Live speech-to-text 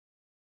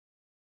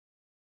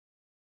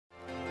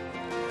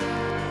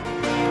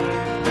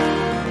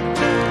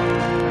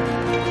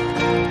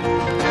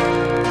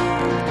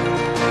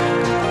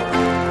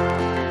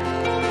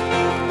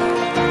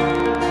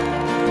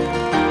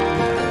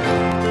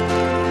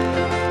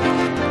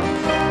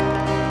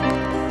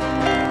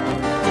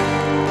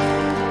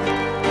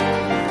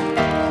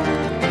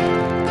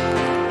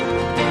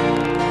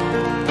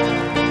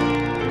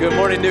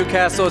morning,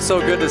 Newcastle. It's so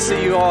good to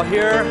see you all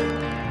here.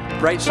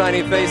 Bright,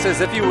 shining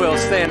faces. If you will,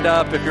 stand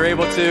up if you're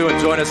able to and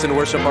join us in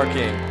worship our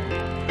King.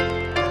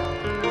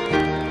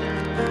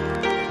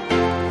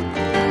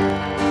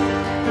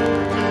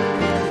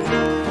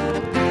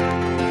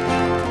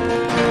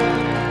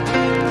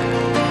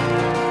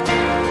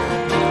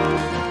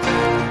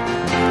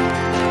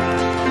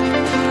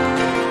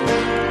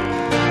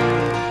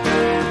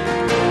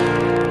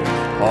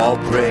 All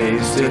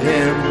praise to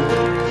Him,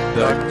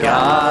 the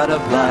God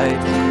of light,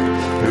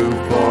 who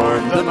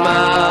formed the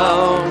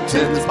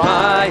mountains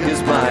by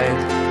His might.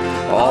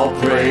 All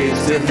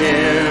praise to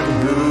Him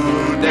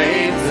who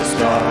names the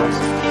stars,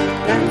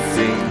 who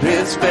sing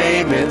His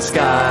fame in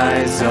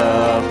skies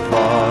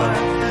afar.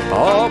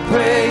 All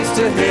praise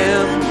to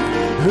Him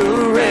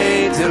who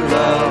reigns in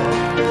love,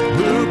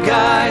 who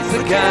guides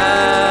the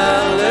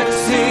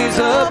galaxies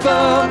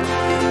above,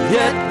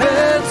 yet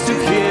bends to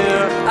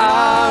hear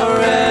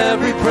our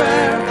every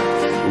prayer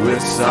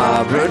with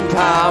sovereign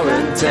power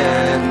and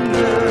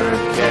tender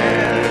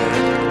care.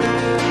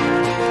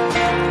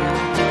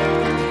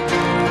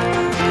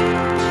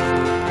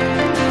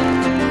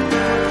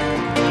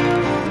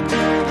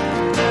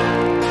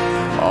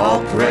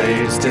 All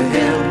praise to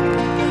Him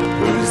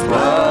whose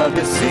blood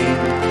is seen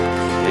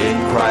in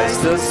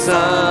Christ the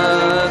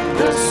Son,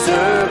 the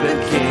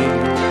servant King,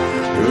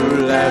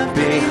 who left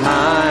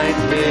behind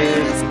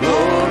His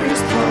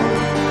glorious throne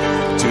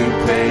to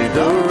pay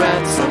the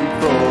ransom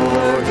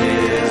for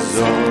His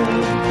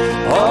own.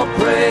 All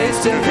praise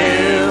to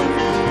Him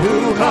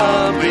who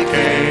humbly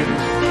came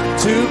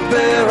to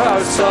bear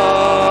our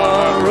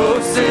sorrow,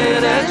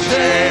 sin and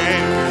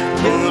shame,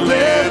 who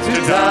lived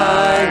to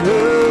die,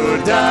 who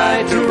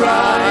died to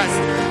rise,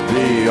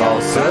 the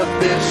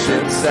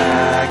all-sufficient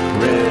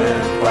sacrifice.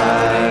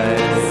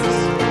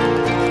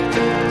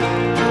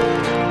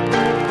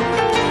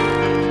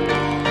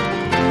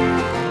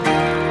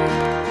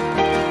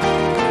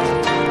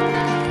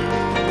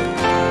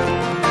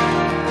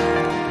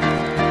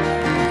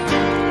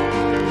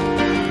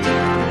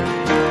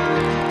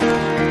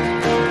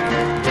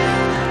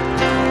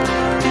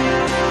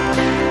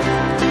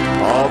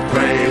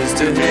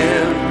 To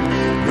Him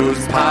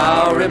whose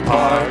power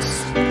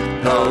imparts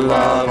the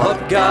love of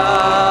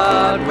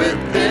God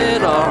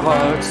within our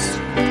hearts,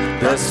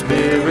 the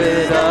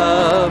Spirit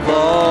of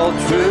all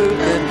truth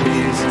and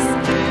peace,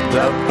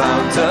 the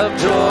fount of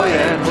joy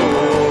and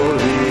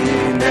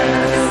holiness.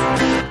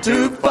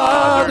 To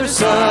Father,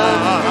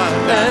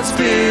 Son, and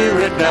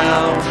Spirit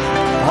now,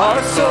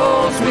 our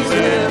souls we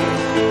give,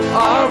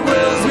 our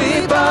wills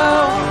we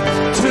bow.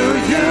 To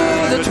You,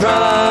 the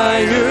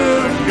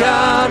triune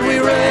God, we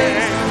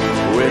raise,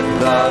 with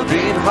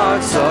loving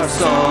hearts our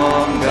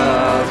song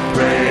of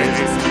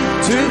praise.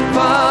 To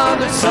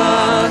Father,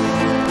 Son,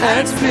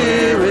 and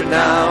Spirit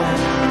now,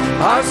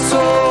 our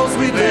souls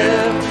we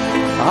live,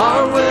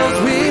 our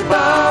wills we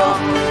bow.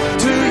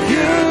 To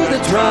You,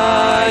 the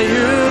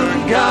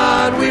triune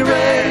God, we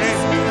raise,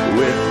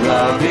 with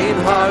loving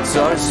hearts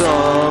our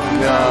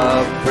song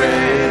of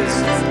praise.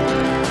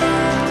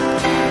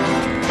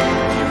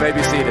 You may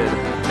be seated.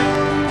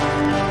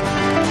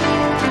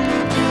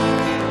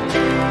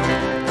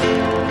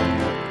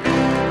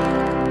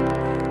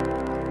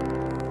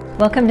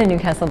 Welcome to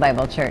Newcastle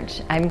Bible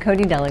Church. I'm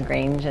Cody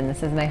Delagrange, and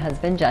this is my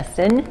husband,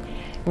 Justin.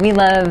 We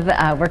love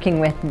working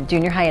with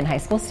junior high and high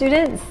school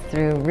students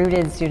through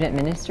Rooted Student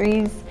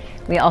Ministries.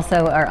 We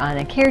also are on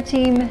a care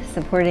team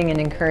supporting and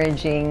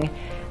encouraging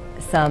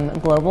some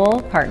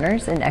global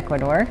partners in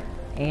Ecuador.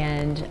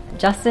 And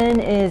Justin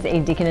is a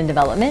deacon in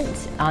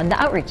development on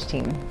the outreach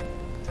team.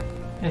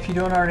 If you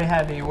don't already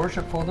have a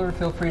worship folder,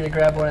 feel free to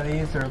grab one of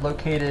these. They're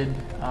located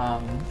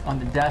on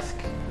the desk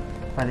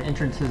by the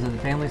entrances of the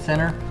Family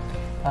Center.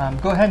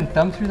 Go ahead and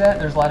thumb through that.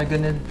 There's a lot of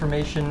good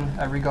information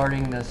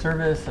regarding the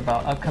service,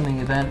 about upcoming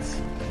events.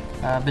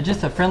 But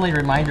just a friendly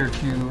reminder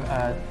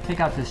to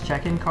take out this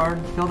check-in card,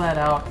 fill that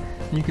out.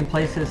 You can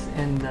place this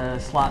in the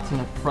slots in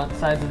the front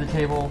sides of the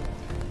table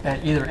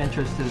at either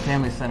entrance to the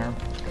Family Center.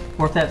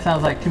 Or if that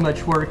sounds like too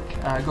much work,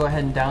 go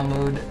ahead and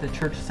download the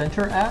Church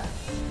Center app.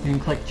 You can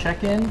click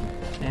check-in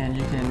and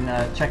you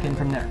can check in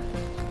from there.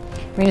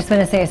 We just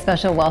want to say a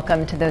special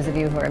welcome to those of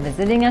you who are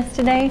visiting us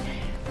today.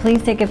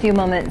 Please take a few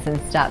moments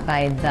and stop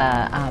by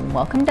the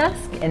welcome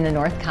desk in the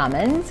North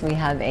Commons. We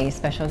have a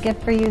special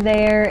gift for you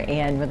there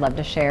and would love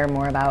to share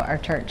more about our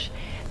church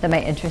that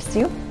might interest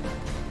you.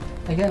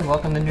 Again,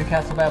 welcome to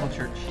Newcastle Bible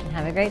Church. And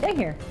have a great day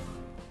here.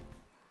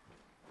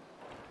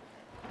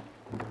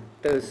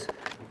 Those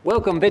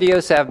welcome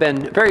videos have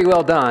been very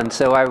well done,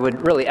 so I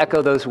would really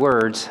echo those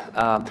words.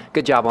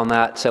 Good job on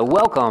that. So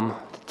welcome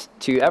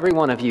to every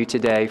one of you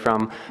today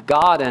from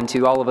God and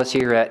to all of us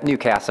here at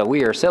Newcastle.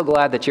 We are so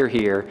glad that you're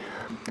here.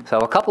 So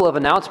a couple of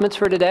announcements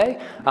for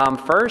today.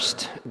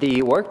 First,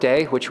 the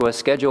workday, which was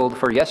scheduled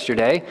for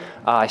yesterday.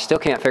 I still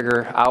can't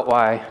figure out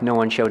why no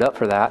one showed up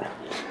for that.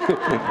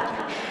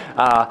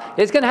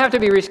 It's going to have to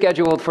be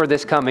rescheduled for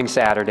this coming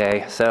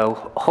Saturday,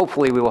 so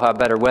hopefully we will have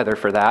better weather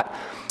for that.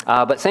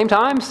 But same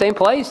time, same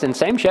place, and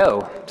same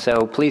show.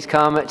 So please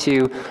come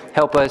to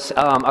help us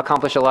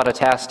accomplish a lot of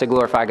tasks to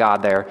glorify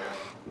God there.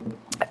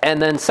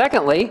 And then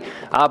secondly,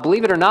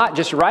 believe it or not,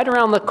 just right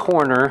around the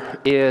corner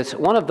is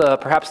one of the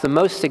perhaps the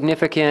most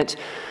significant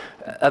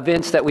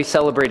events that we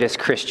celebrate as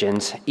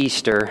Christians,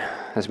 Easter.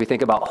 As we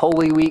think about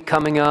Holy Week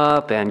coming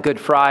up and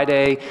Good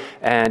Friday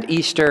and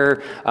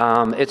Easter,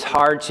 it's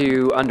hard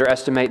to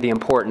underestimate the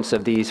importance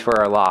of these for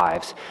our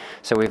lives.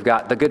 So we've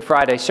got the Good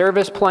Friday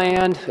service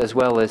planned as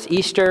well as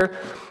Easter.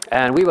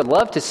 And we would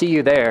love to see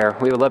you there.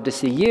 We would love to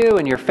see you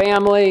and your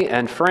family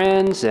and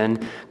friends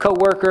and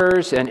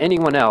co-workers and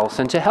anyone else.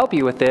 And to help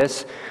you with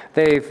this,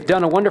 they've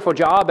done a wonderful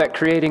job at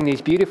creating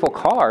these beautiful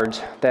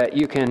cards that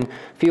you can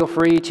feel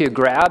free to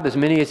grab as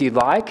many as you'd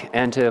like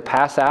and to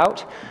pass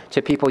out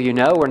to people you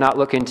know. We're not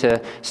looking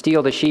to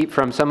steal the sheep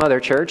from some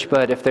other church,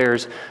 but if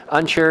there's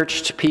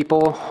unchurched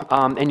people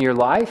in your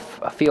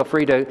life, feel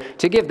free to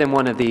give them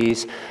one of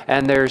these.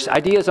 And there's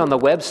ideas on the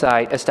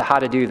website as to how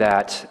to do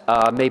that.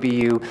 Maybe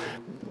you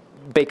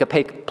bake a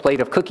plate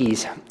of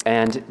cookies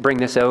and bring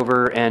this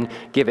over and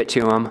give it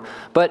to them.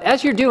 But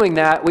as you're doing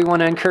that, we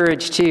want to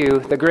encourage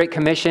too, the Great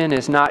Commission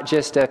is not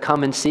just a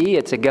come and see,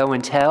 it's a go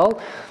and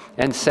tell.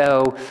 And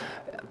so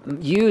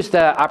use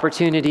the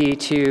opportunity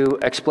to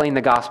explain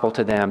the gospel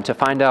to them, to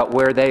find out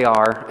where they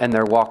are in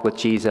their walk with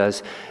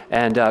Jesus.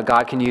 And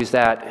God can use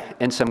that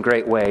in some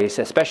great ways,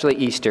 especially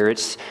Easter.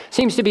 It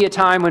seems to be a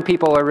time when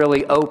people are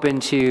really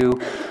open to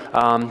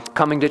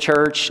coming to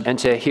church and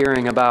to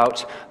hearing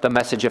about the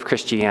message of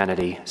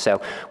Christianity.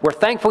 So we're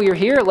thankful you're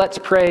here. Let's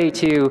pray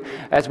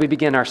as we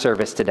begin our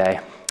service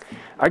today.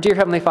 Our dear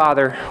Heavenly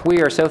Father,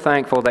 we are so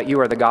thankful that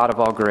you are the God of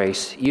all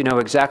grace. You know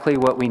exactly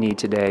what we need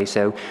today.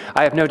 So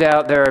I have no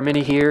doubt there are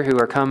many here who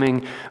are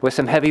coming with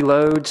some heavy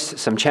loads,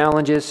 some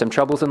challenges, some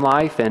troubles in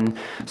life, and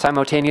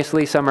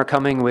simultaneously some are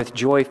coming with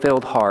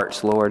joy-filled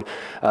hearts, Lord.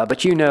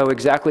 But you know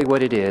exactly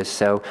what it is.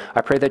 So I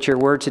pray that your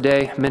word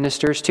today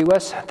ministers to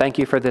us. Thank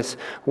you for this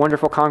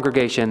wonderful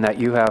congregation that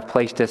you have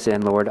placed us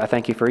in, Lord. I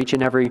thank you for each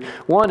and every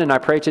one, and I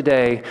pray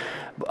today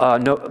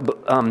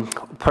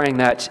praying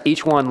that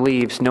each one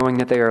leaves knowing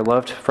that they are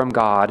loved from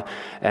God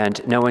and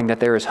knowing that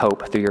there is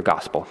hope through your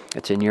gospel.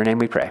 It's in your name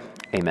we pray.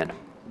 Amen.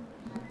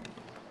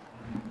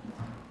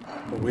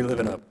 We live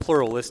in a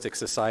pluralistic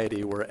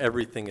society where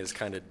everything is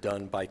kind of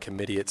done by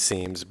committee, it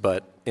seems,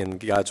 but in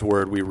God's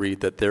word we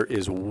read that there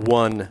is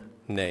one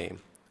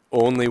name,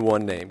 only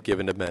one name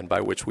given to men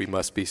by which we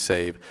must be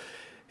saved.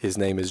 His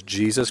name is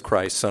Jesus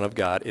Christ, Son of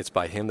God. It's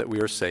by him that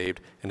we are saved,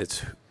 and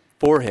it's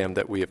for him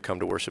that we have come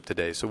to worship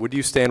today. So would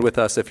you stand with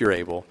us, if you're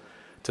able,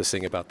 to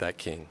sing about that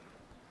King?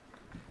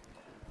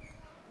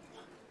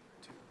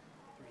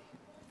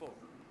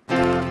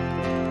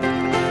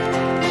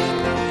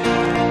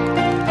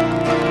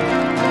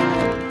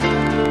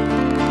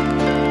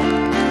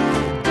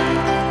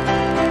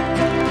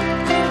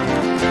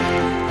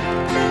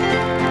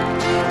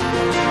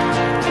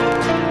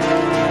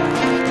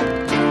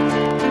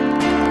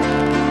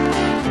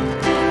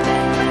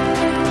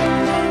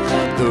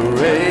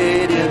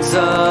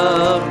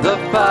 Of the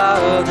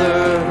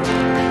Father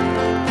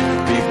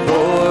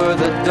before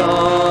the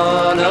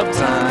dawn of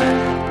time,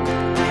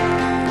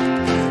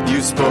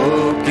 you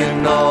spoke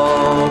and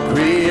all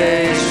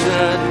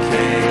creation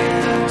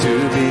came to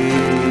be.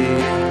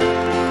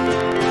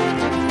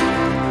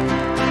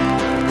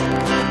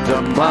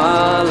 The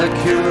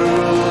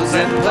molecules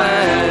and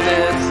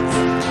planets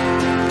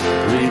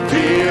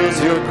reveals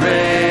your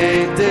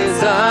great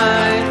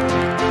design,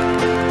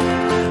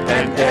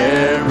 and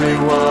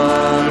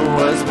everyone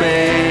was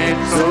made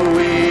so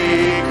we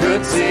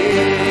could see,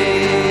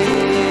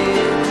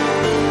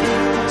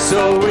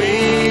 so we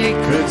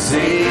could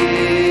see.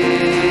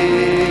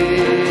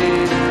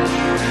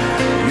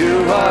 You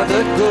are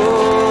the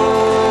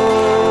glorious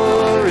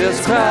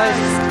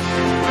Christ,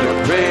 the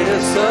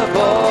greatest of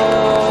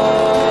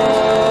all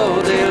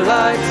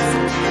delights.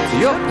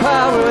 Your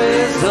power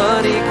is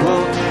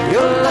unequal,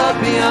 your love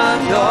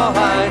beyond all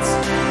heights.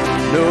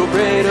 No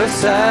greater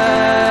sacrifice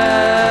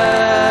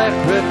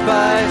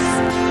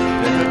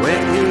than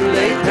when you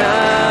lay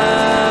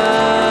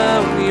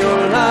down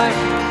your life.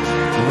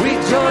 We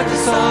join the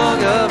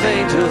song of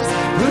angels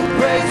who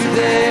praise you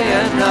day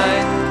and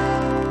night.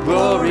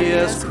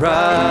 Glorious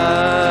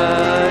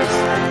Christ.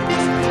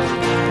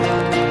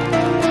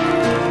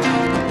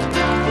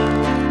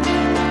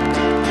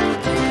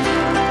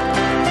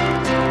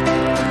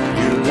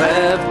 You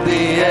left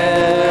the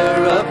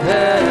air of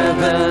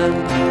heaven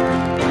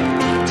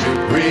to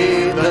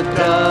breathe the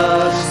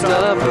dust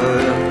of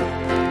earth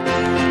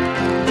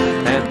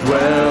and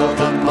dwelt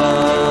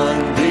among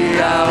the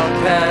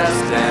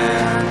outcast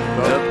and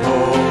the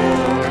poor.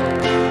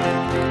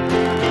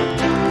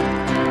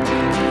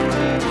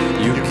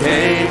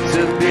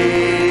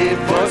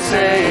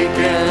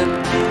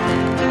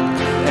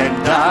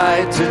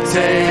 to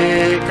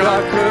take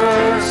our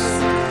curse,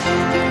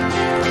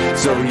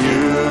 so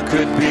you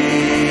could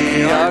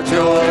be our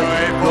joy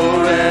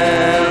forevermore,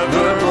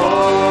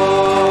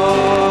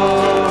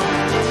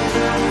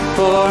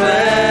 forevermore.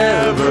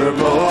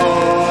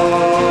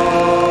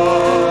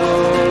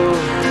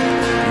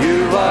 You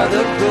are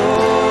the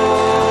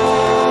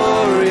glorious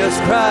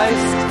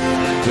Christ,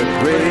 the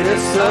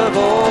greatest of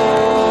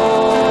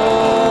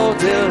all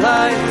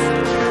delights.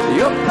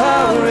 Your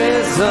power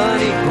is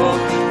unequal,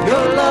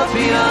 your love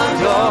beyond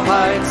all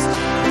heights.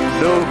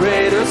 No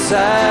greater sacrifice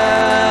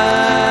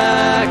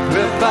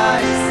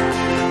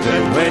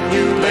than when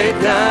you laid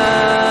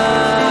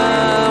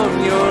down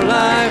your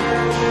life.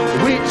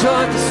 We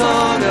join the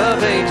song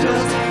of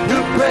angels who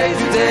praise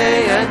you day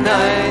and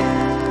night.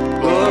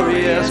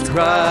 Glorious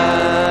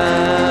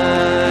Christ.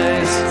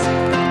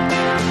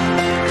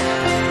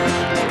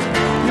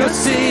 You're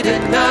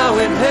seated now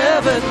in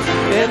heaven,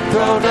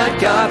 enthroned at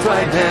God's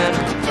right hand.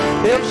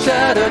 You've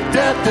shattered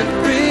death and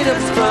freed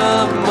us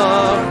from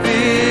our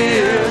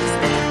fears.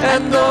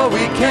 And though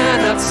we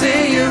cannot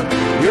see you,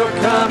 you're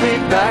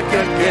coming back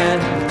again.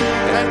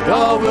 And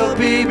all will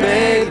be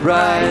made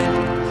right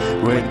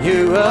when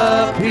you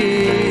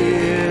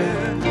appear.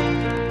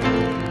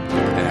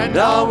 And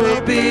all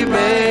will be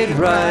made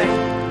right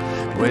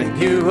when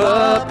you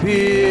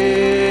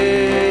appear.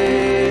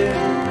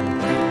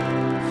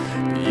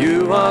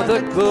 You are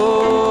the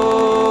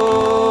glorious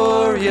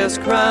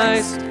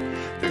Christ,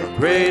 the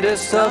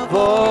greatest of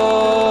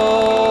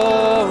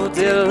all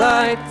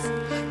delights.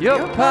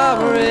 Your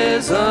power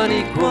is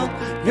unequal,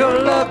 your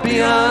love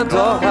beyond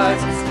all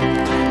heights.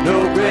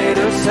 No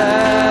greater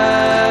sacrifice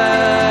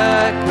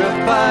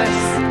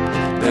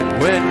than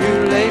when you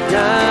lay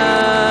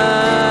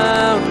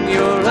down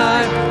your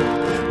life.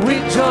 We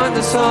join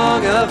the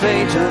song of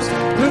angels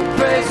who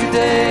praise you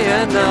day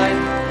and night.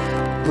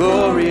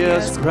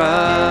 Glorious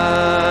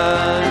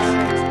Christ.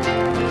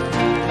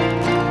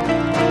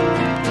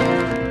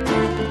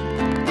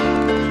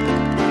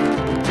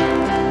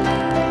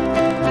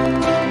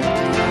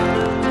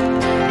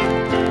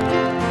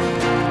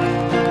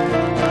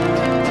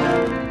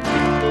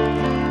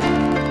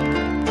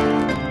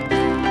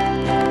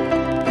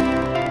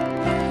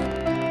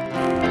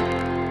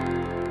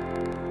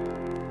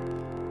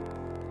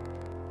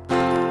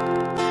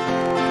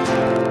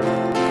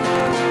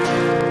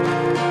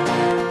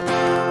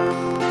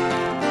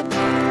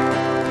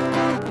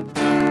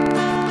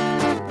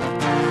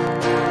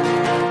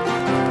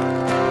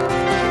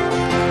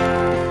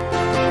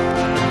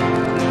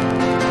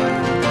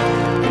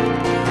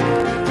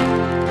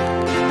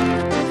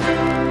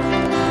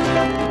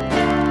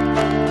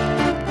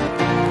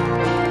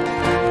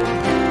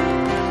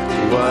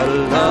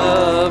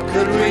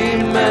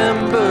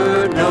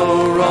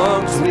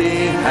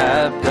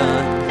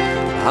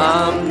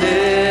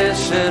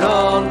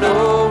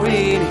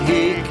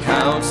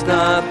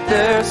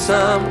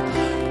 Some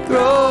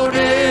thrown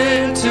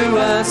into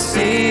a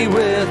sea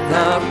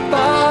without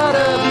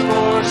bottom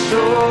or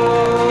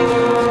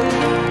shore.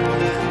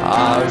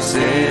 Our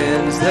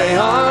sins, they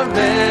are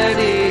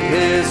many,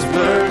 His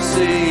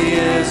mercy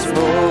is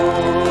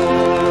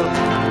more.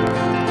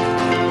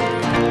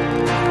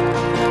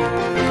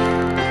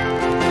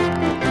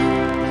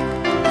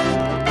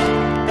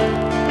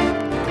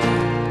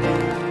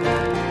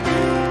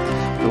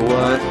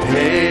 What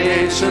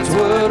patience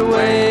would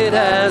wait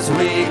as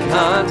we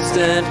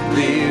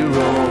constantly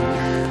roam.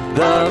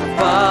 The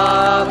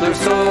Father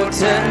so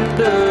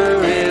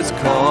tender is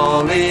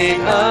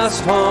calling us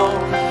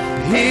home.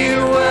 He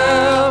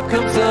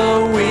welcomes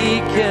the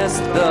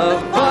weakest, the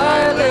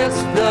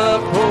vilest, the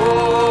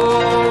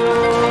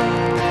poor.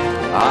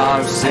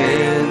 Our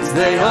sins,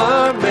 they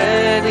are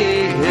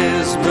many,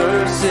 His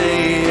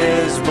mercy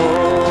is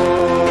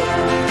more.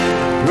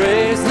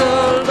 Praise the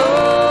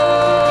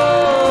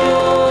Lord,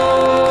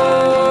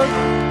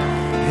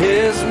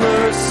 His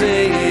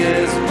mercy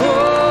is more.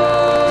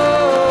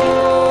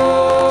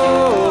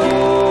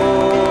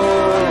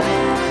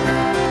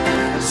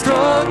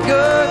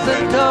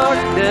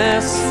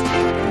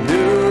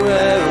 New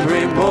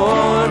every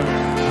morn.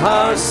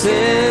 Our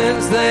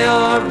sins, they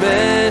are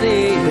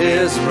many,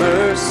 His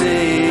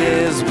mercy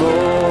is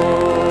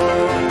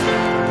more.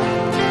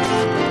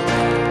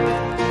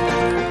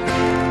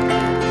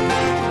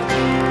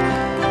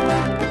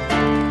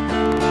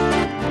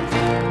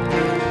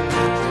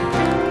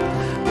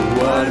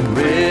 What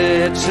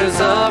riches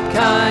of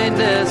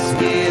kindness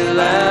He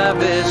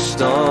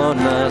lavished on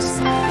us.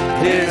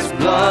 His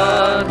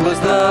blood was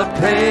the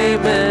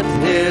payment,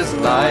 His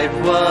life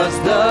was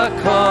the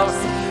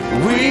cost.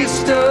 We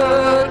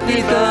stood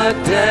neath a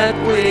debt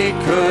we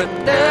could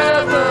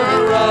never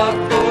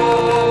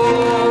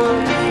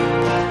afford.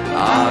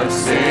 Our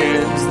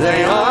sins,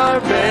 they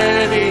are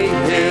many,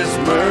 His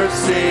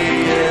mercy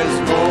is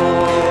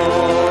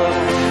more.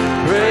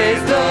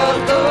 Praise the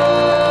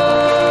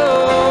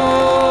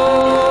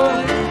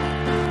Lord,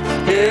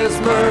 His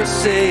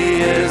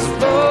mercy is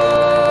more.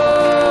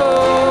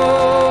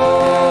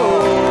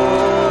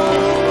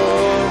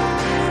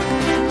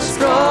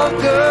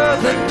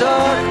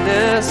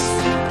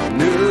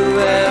 New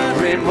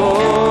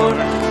mourn.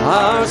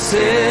 Our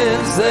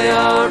sins, they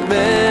are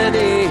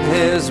many,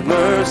 His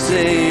mercy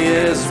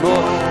is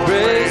more.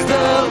 Praise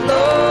the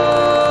Lord.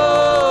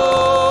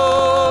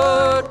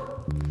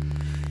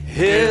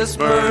 His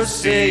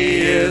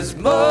mercy is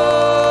more.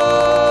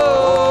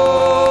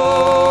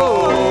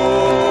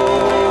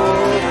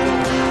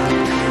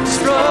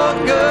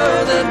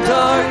 Stronger than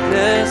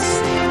darkness,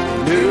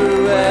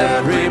 new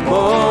every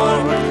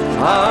morn.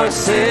 Our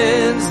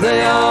sins,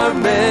 they are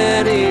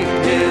many,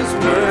 His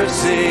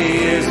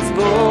mercy is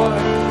more.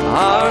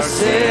 Our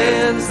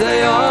sins,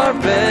 they are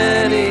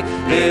many,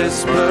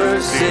 His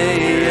mercy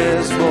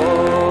is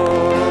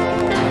more.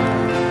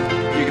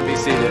 You can be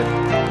seated.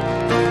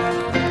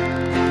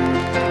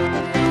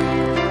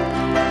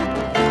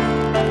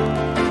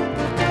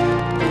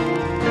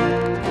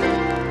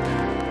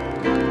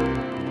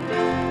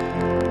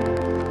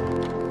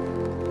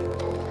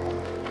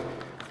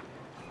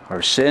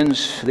 Our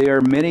sins, they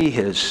are many,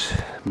 His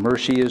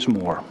mercy is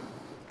more.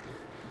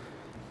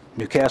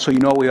 Newcastle, you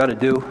know what we ought to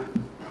do?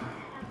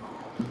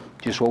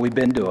 Just what we've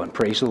been doing.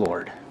 Praise the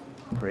Lord.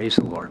 Praise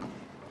the Lord.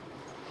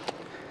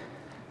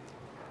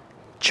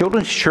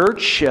 Children's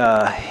Church,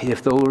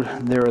 if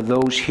there are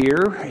those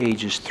here,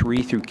 ages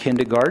 3 through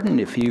kindergarten,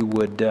 if you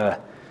would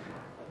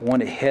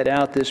want to head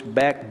out this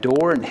back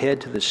door and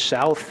head to the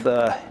south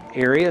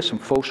area, some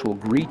folks will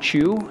greet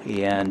you,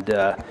 and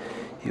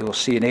you'll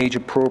see an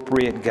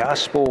age-appropriate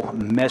gospel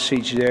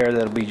message there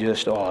that'll be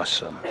just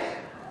awesome.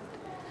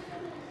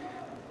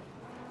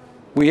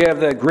 We have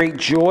the great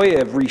joy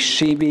of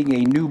receiving a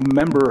new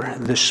member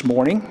this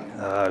morning.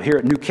 Here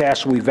at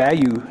Newcastle, we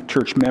value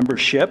church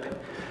membership,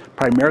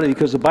 primarily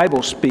because the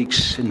Bible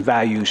speaks and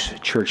values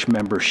church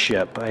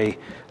membership. I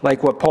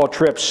like what Paul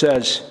Tripp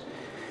says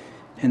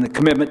in the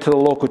commitment to the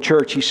local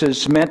church. He says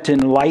it's meant to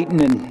enlighten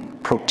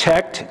and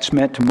protect. It's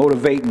meant to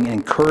motivate and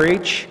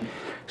encourage.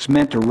 It's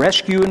meant to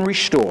rescue and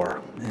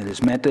restore. It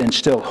is meant to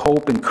instill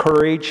hope and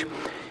courage.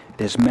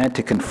 It is meant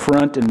to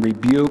confront and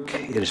rebuke.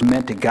 It is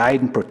meant to guide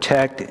and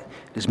protect. It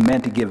is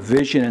meant to give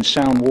vision and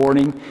sound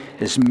warning.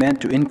 It is meant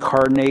to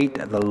incarnate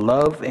the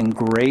love and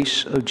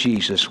grace of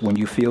Jesus when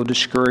you feel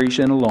discouraged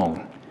and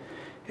alone.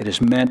 It is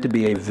meant to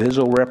be a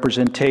visible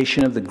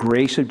representation of the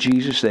grace of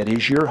Jesus that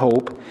is your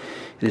hope.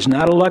 It is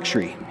not a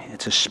luxury.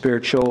 It's a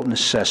spiritual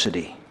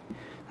necessity.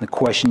 The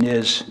question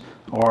is,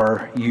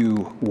 are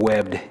you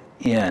webbed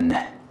in?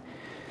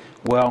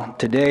 Well,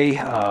 today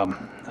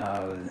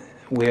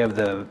we have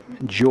the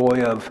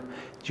joy of,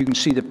 you can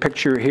see the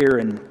picture here,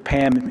 and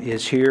Pam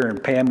is here.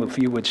 And Pam, if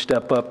you would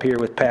step up here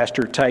with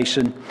Pastor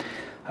Tyson.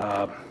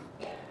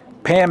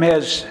 Pam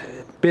has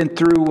been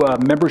through a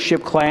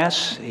membership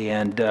class,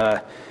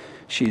 and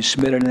she's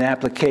submitted an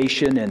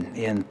application,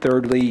 and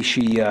thirdly,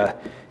 she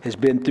has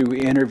been through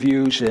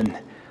interviews.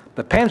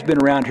 But Pam's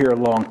been around here a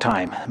long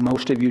time.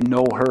 Most of you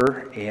know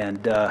her,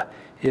 and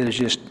it is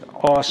just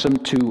awesome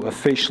to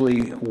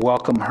officially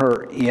welcome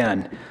her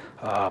in.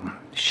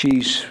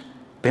 She's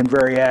been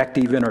very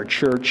active in our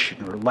church,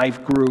 in our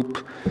life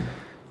group.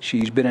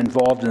 She's been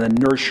involved in the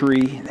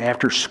nursery,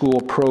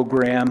 after-school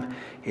program,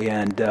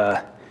 and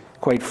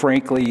quite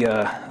frankly,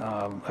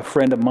 a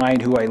friend of mine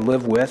who I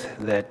live with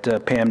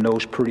that Pam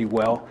knows pretty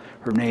well,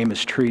 her name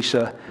is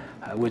Teresa.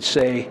 I would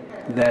say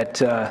that,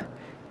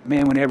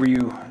 man, whenever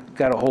you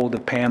got a hold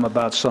of Pam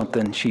about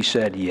something, she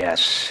said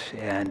yes,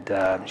 and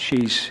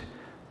she's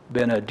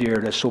been a dear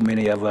to so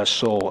many of us,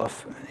 so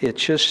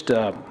it's just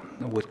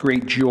with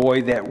great joy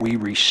that we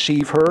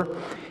receive her,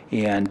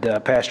 and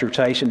Pastor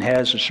Tyson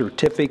has a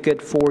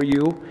certificate for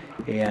you,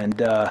 and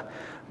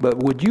but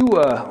would you,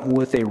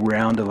 with a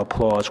round of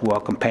applause,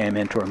 welcome Pam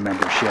into our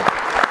membership?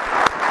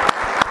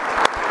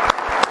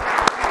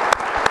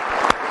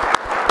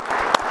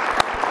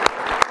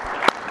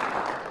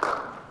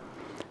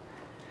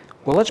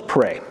 Well, let's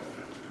pray.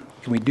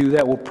 Can we do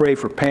that? We'll pray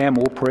for Pam,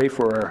 we'll pray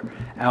for our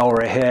hour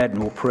ahead, and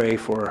we'll pray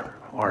for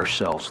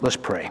ourselves. Let's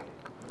pray.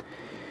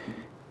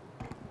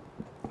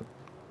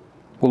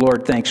 Well,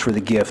 Lord, thanks for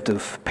the gift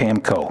of Pam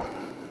Coe.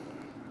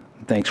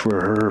 Thanks for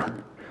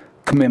her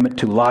commitment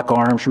to lock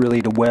arms,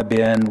 really to web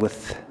in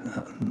with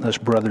us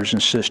brothers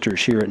and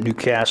sisters here at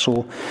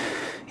Newcastle.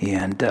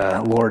 And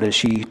Lord, as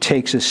she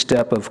takes a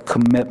step of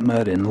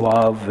commitment and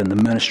love and the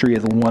ministry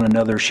of the one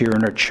another's here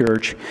in our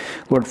church,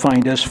 Lord,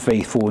 find us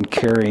faithful in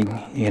caring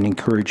and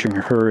encouraging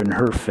her in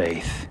her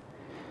faith.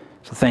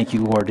 So thank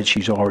you, Lord, that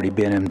she's already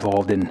been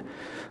involved in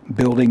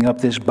building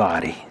up this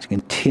body.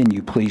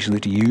 Continue, please,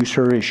 to use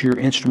her as your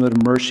instrument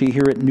of mercy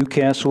here at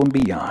Newcastle and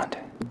beyond.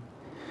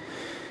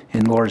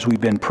 And Lord, as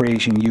we've been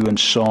praising you in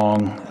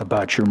song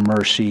about your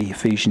mercy,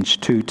 Ephesians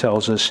 2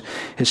 tells us,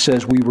 it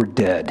says we were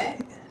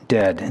dead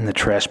in the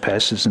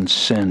trespasses and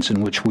sins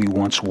in which we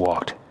once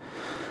walked.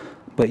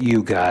 But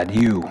you, God,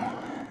 you,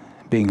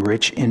 being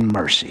rich in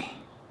mercy,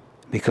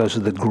 because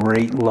of the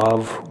great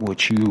love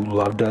which you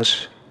loved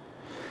us,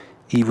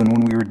 even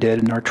when we were dead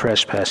in our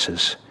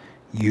trespasses,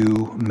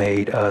 you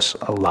made us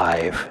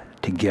alive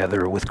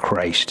together with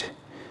Christ.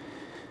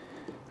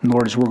 And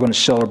Lord, as we're going to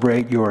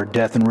celebrate your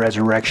death and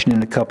resurrection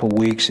in a couple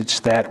weeks, it's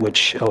that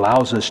which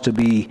allows us to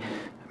be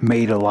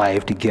made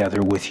alive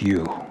together with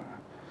you.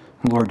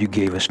 Lord, you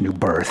gave us new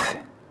birth.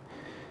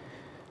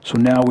 So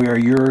now we are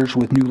yours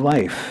with new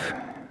life.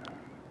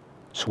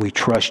 So we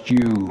trust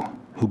you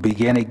who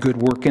began a good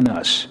work in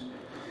us.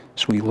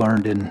 So we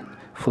learned in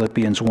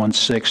Philippians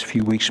 1:6 a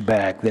few weeks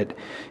back that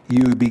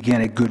you who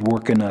began a good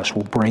work in us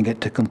will bring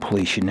it to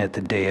completion at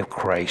the day of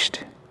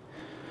Christ.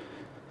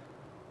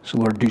 So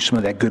Lord, do some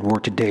of that good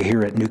work today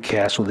here at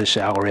Newcastle this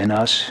hour in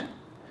us.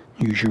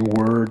 Use your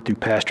word through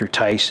Pastor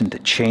Tyson to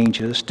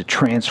change us, to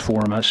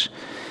transform us,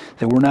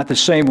 that we're not the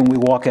same when we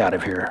walk out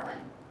of here.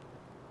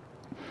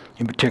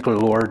 In particular,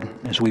 Lord,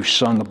 as we've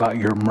sung about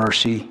your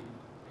mercy,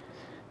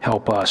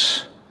 help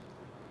us,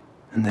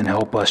 and then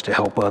help us to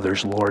help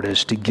others, Lord,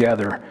 as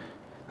together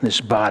this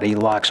body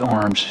locks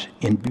arms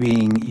in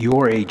being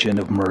your agent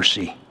of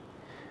mercy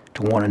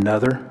to one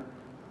another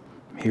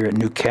here at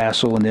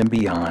Newcastle and then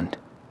beyond.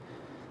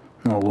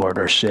 Oh, Lord,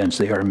 our sins,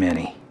 they are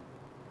many.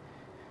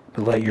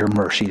 But let your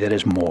mercy, that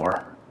is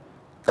more,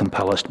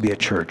 compel us to be a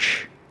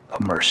church of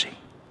mercy.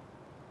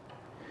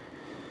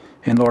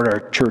 And Lord,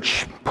 our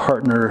church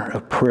partner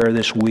of prayer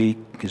this week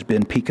has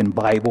been Pekin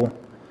Bible.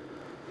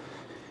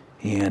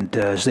 And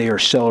as they are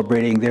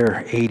celebrating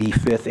their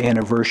 85th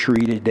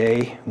anniversary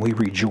today, we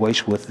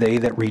rejoice with they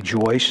that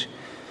rejoice.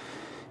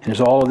 And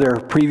as all of their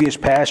previous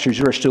pastors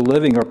who are still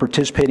living are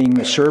participating in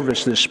the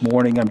service this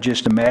morning, I'm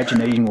just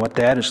imagining what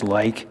that is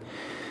like.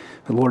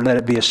 But Lord, let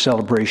it be a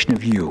celebration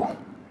of you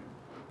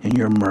and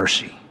your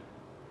mercy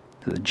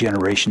to the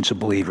generations of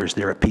believers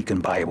there at Pekin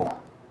Bible.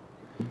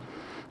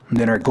 And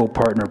then our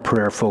co-partner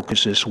prayer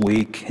focus this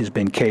week has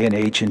been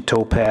K&H and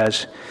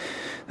Topaz.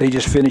 They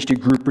just finished a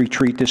group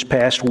retreat this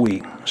past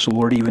week. So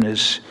Lord, even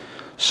as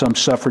some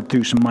suffered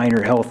through some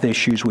minor health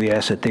issues, we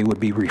ask that they would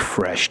be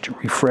refreshed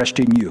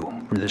in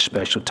you for this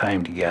special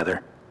time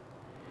together.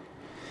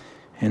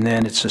 And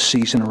then it's a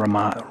season of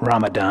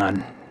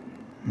Ramadan.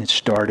 It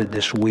started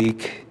this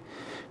week.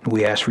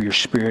 We ask for your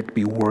Spirit to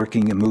be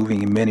working and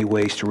moving in many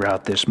ways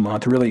throughout this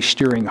month, really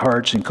stirring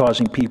hearts and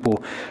causing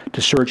people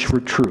to search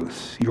for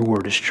truth. Your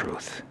word is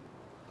truth.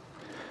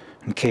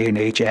 And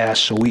K&H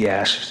asks, so we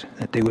ask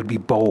that they would be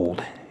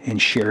bold in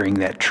sharing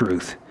that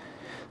truth.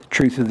 The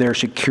truth of their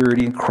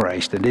security in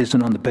Christ that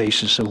isn't on the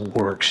basis of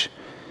works,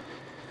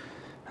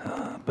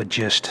 but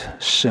just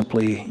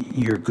simply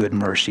your good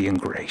mercy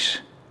and grace.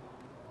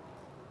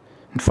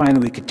 And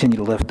finally, we continue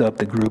to lift up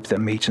the group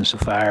that meets in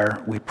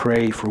Sapphire. We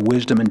pray for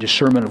wisdom and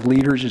discernment of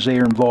leaders as they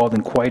are involved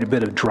in quite a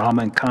bit of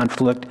drama and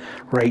conflict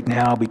right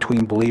now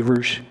between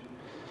believers.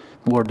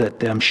 Lord, let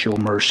them show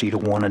mercy to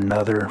one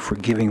another,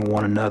 forgiving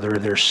one another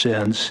their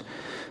sins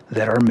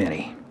that are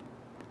many.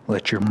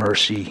 Let your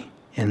mercy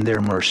and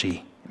their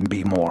mercy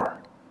be more.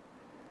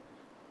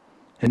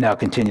 And now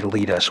continue to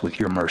lead us with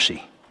your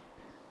mercy.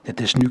 That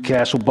this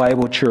Newcastle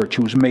Bible Church,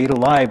 who was made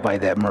alive by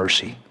that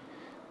mercy,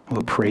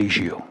 will praise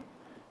you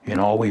in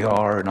all we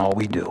are and all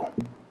we do.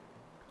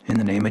 In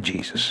the name of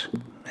Jesus,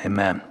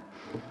 amen.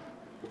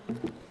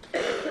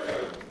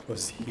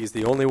 He's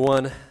the only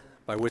one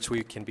by which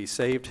we can be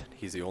saved.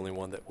 He's the only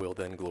one that will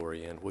then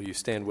glory in. Will you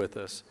stand with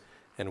us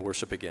and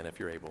worship again if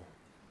you're able?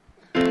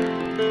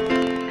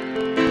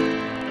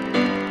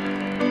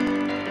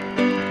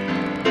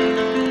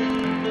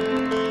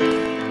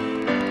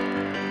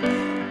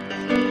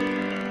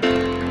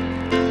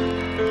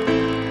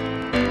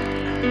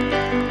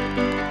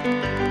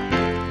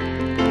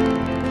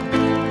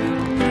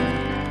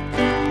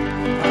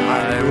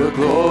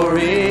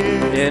 Glory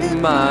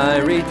in my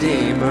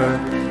Redeemer,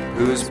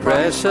 whose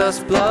precious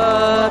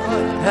blood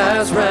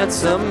has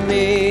ransomed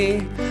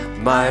me.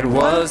 Mine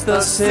was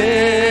the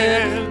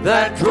sin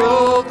that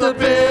drove the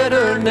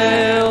bitter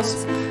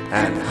nails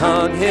and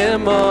hung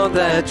him on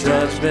that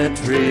judgment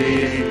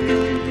tree.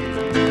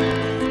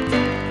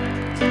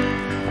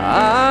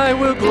 I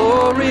will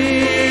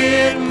glory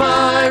in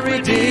my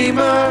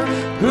Redeemer,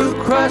 who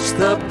crushed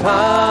the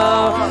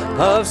power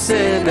of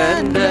sin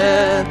and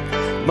death.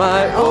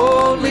 My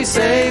only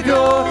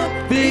Savior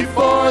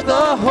before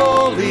the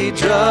holy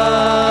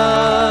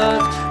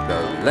judge,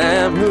 the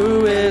Lamb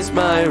who is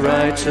my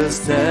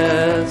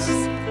righteousness,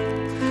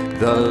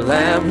 the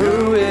Lamb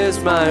who is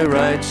my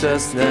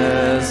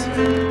righteousness.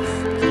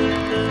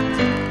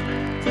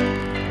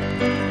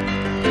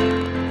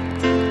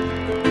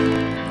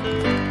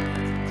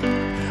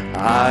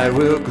 I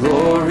will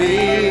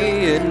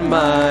glory in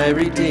my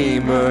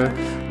Redeemer.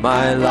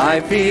 My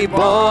life he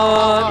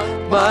bought,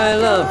 my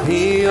love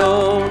he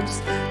owns.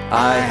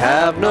 I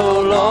have no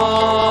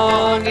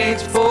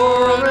longings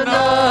for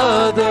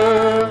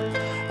another.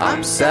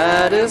 I'm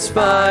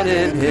satisfied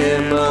in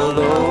him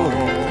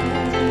alone.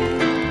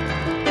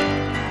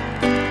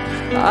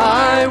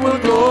 I will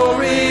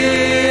glory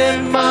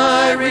in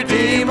my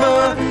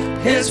Redeemer,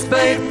 his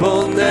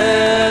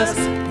faithfulness,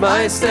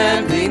 my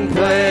standing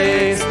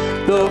place.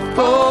 The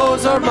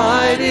foes are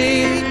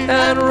mighty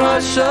and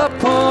rush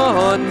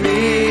upon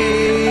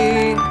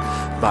me.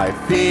 My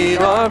feet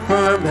are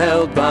firm,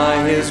 held by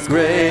his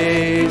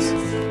grace.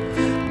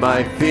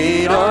 My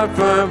feet are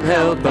firm,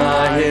 held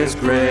by his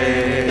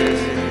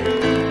grace.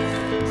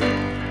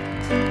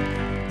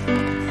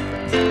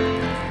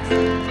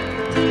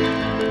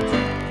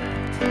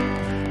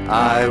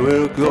 I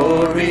will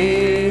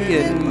glory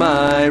in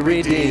my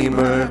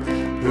Redeemer,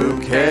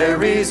 who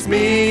carries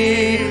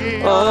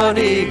me on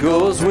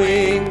eagle's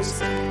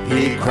wings.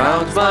 He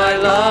crowns my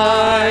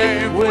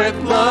life with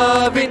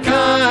loving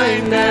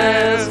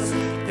kindness.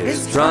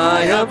 His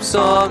triumph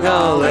song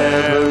I'll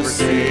ever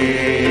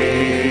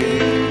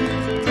sing.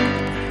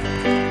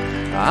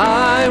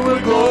 I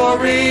will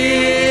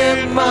glory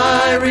in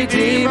my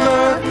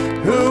Redeemer,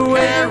 who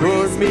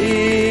enters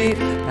me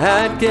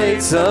at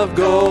gates of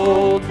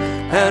gold.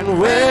 And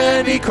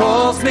when he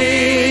calls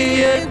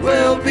me, it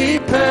will be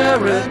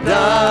paradise.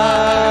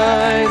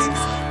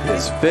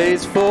 His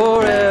face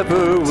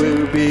forever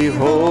will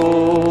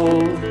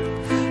behold.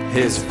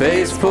 His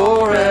face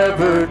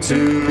forever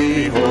to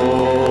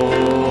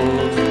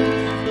behold.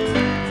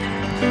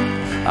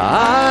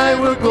 I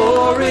will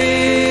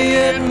glory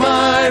in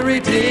my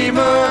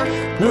Redeemer,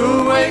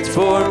 who waits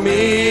for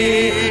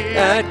me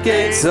at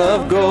gates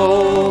of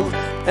gold.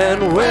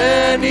 And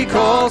when he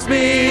calls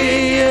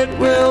me, it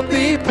will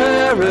be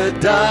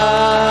paradise.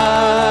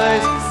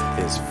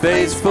 His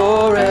face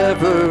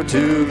forever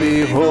to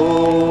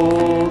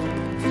behold.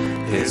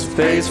 His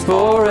face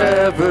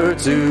forever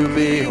to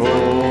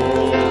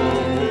behold.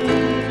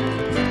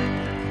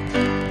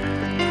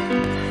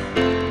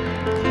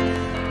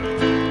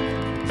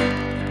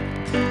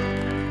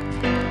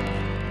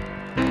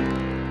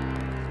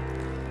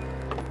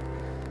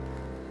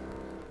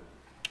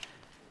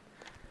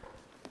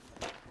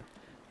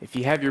 If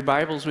you have your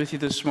Bibles with you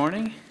this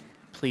morning,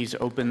 please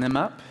open them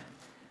up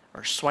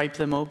or swipe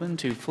them open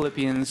to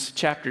Philippians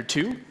chapter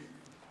 2.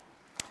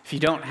 If you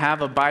don't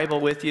have a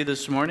Bible with you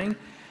this morning,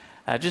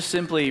 just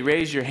simply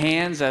raise your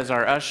hands as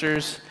our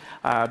ushers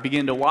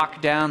begin to walk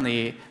down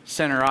the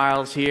center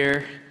aisles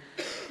here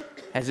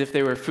as if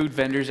they were food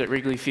vendors at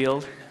Wrigley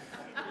Field.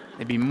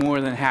 They'd be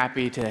more than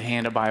happy to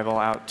hand a Bible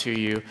out to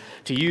you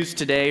to use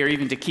today or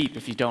even to keep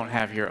if you don't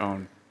have your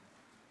own.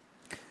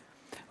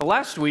 Well,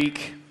 last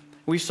week,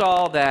 we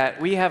saw that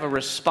we have a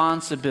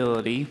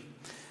responsibility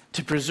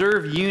to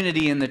preserve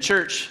unity in the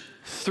church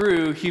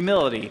through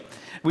humility.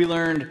 We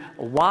learned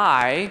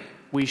why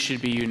we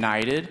should be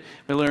united.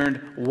 We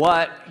learned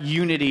what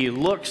unity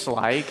looks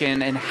like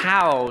and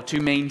how to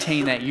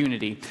maintain that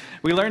unity.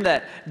 We learned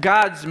that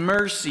God's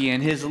mercy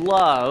and His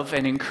love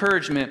and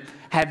encouragement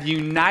have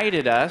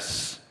united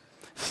us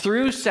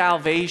through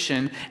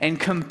salvation and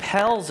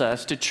compels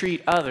us to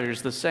treat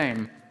others the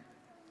same.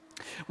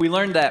 We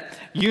learned that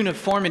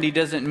uniformity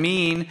doesn't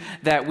mean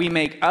that we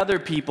make other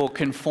people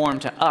conform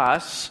to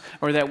us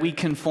or that we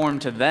conform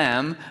to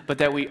them, but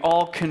that we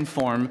all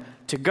conform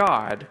to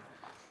God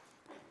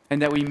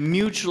and that we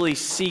mutually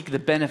seek the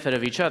benefit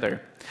of each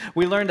other.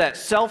 We learned that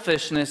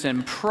selfishness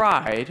and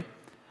pride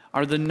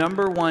are the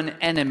number one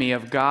enemy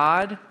of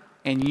God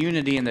and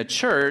unity in the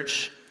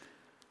church,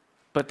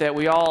 but that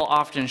we all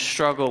often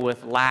struggle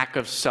with lack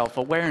of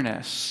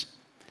self-awareness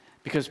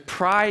because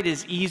pride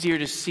is easier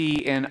to see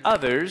in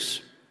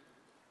others,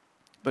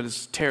 but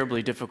it's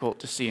terribly difficult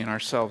to see in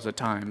ourselves at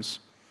times.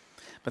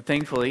 But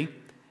thankfully,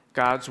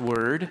 God's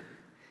Word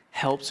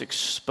helps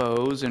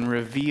expose and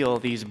reveal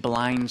these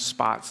blind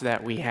spots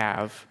that we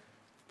have.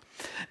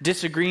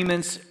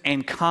 Disagreements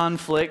and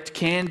conflict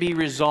can be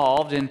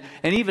resolved and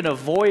even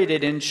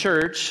avoided in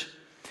church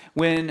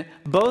when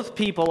both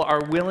people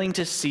are willing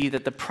to see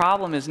that the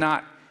problem is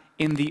not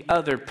in the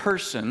other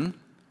person,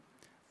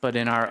 but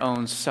in our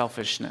own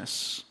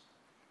selfishness.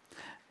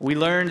 We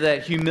learned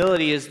that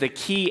humility is the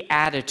key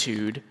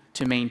attitude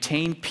to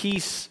maintain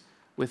peace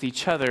with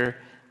each other,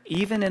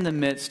 even in the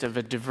midst of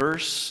a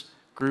diverse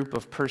group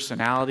of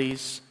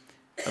personalities,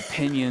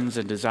 opinions,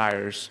 and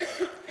desires.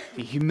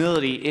 The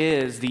humility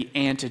is the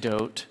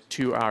antidote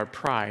to our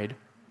pride.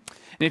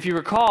 And if you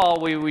recall,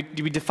 we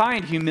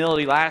defined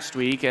humility last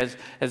week as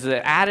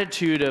the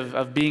attitude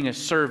of being a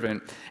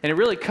servant. And it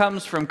really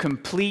comes from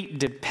complete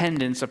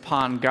dependence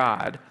upon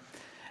God.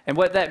 And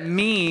what that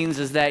means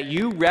is that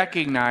you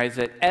recognize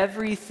that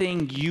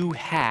everything you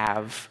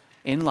have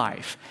in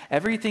life,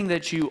 everything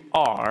that you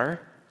are,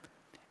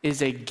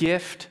 is a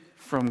gift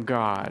from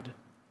God.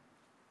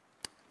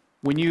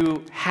 When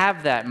you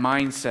have that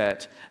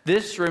mindset,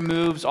 this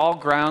removes all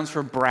grounds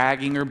for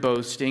bragging or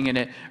boasting, and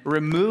it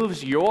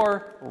removes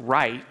your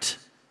right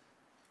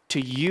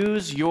to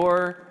use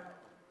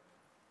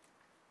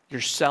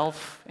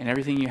yourself and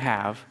everything you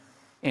have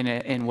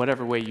in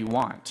whatever way you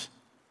want.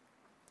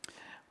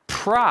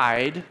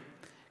 Pride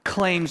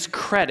claims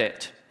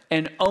credit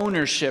and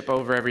ownership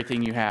over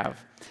everything you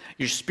have.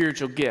 Your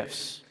spiritual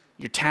gifts,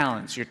 your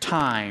talents, your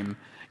time,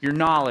 your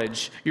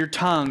knowledge, your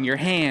tongue, your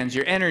hands,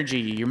 your energy,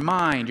 your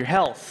mind, your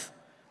health,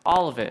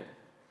 all of it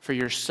for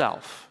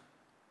yourself.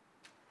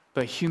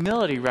 But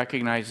humility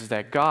recognizes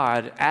that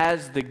God,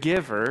 as the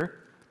giver,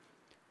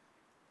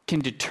 can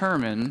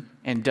determine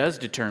and does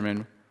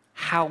determine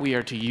how we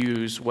are to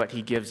use what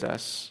He gives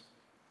us.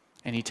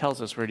 And He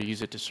tells us we're to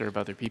use it to serve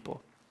other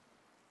people.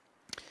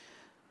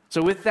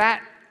 So with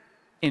that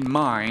in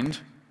mind,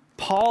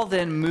 Paul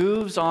then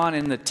moves on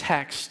in the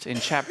text in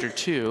chapter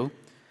 2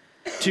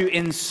 to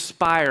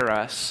inspire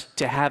us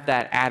to have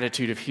that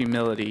attitude of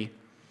humility.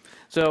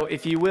 So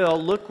if you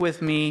will, look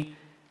with me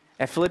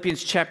at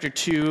Philippians chapter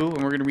 2,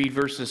 and we're going to read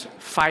verses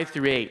 5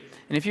 through 8.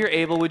 And if you're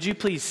able, would you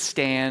please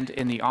stand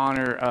in the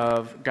honor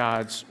of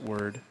God's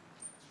word?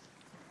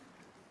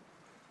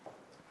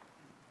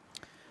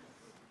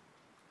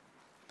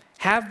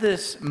 Have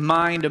this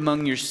mind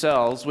among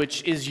yourselves,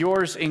 which is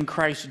yours in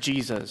Christ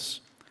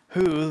Jesus,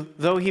 who,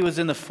 though he was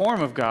in the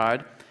form of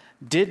God,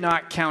 did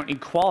not count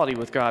equality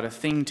with God a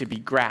thing to be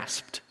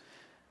grasped,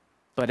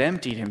 but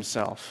emptied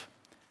himself,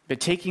 but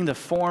taking the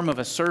form of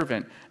a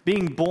servant,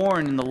 being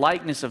born in the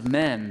likeness of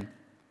men,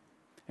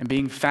 and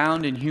being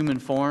found in human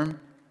form,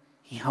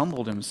 he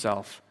humbled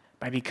himself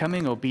by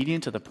becoming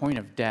obedient to the point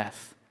of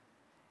death,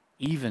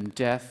 even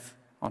death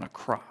on a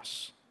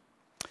cross.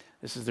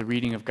 This is the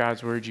reading of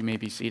God's word. You may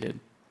be seated.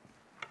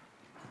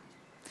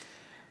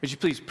 Would you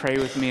please pray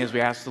with me as we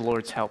ask the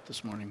Lord's help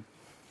this morning?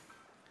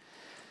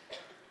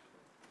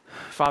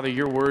 Father,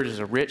 your word is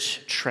a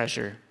rich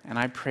treasure, and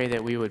I pray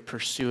that we would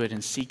pursue it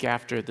and seek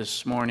after it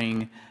this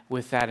morning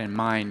with that in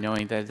mind,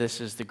 knowing that this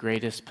is the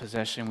greatest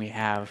possession we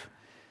have.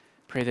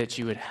 Pray that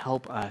you would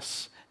help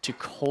us to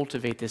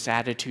cultivate this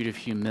attitude of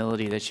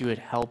humility, that you would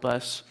help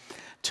us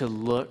to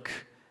look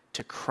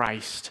to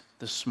Christ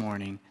this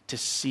morning, to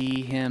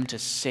see him, to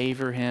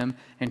savor him,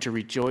 and to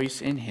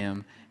rejoice in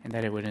him, and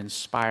that it would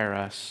inspire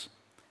us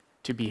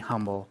to be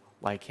humble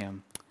like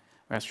him.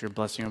 I ask for your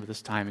blessing over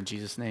this time in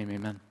Jesus' name,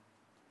 amen.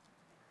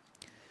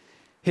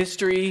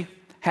 History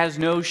has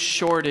no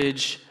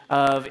shortage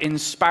of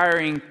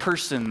inspiring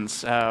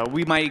persons.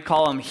 We might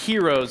call them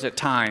heroes at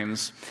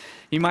times.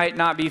 You might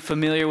not be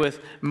familiar with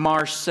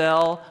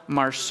Marcel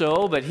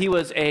Marceau, but he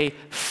was a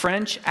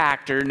French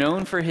actor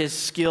known for his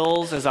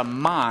skills as a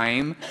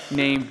mime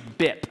named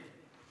Bip.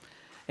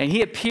 And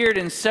he appeared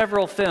in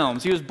several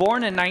films. He was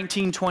born in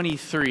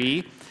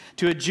 1923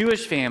 to a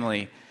Jewish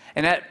family.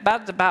 And at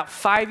about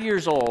 5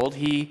 years old,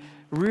 he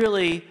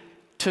really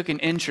took an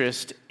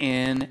interest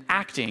in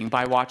acting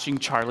by watching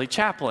Charlie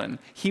Chaplin.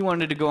 He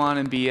wanted to go on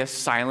and be a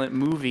silent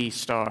movie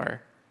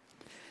star.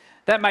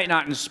 That might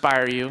not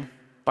inspire you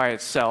by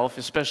itself,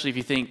 especially if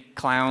you think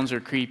clowns are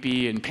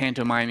creepy and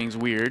pantomiming's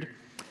weird.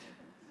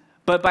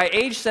 But by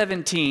age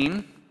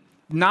 17,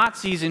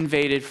 Nazis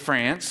invaded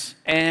France,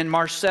 and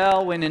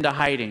Marcel went into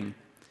hiding.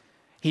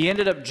 He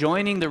ended up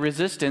joining the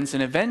resistance,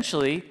 and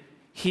eventually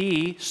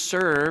he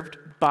served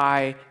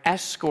by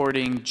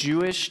escorting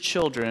Jewish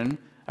children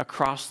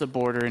across the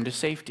border into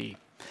safety.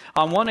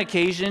 On one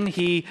occasion,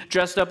 he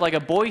dressed up like a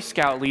Boy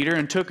Scout leader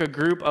and took a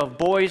group of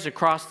boys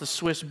across the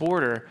Swiss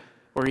border,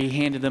 where he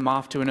handed them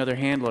off to another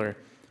handler.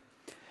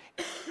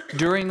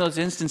 During those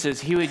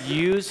instances, he would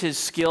use his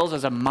skills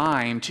as a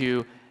mime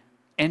to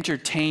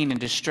entertain and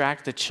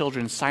distract the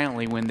children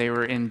silently when they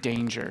were in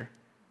danger.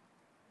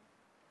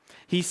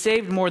 He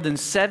saved more than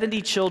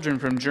 70 children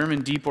from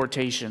German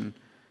deportation.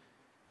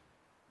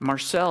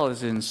 Marcel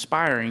is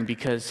inspiring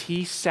because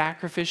he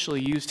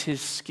sacrificially used his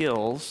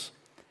skills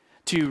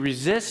to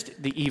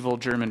resist the evil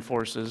German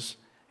forces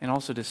and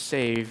also to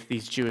save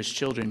these Jewish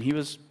children. He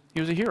was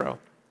a hero.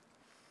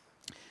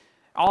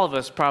 All of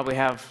us probably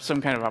have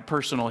some kind of a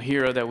personal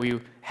hero that we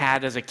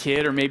had as a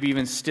kid, or maybe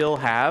even still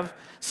have,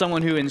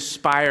 someone who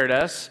inspired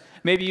us.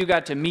 Maybe you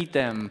got to meet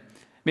them.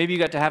 Maybe you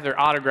got to have their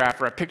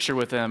autograph or a picture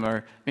with them,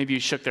 or maybe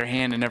you shook their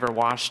hand and never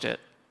washed it.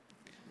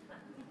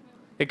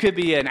 It could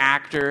be an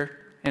actor,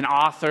 an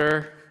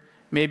author,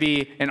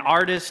 maybe an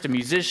artist, a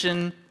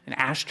musician, an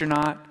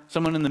astronaut,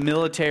 someone in the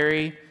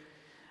military,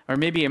 or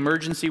maybe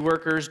emergency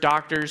workers,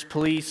 doctors,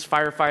 police,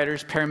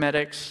 firefighters,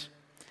 paramedics.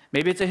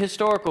 Maybe it's a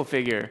historical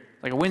figure,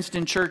 like a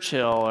Winston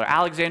Churchill or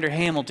Alexander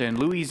Hamilton,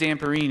 Louis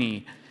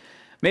Zamperini.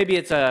 Maybe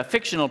it's a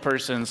fictional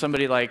person,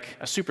 somebody like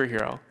a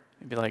superhero,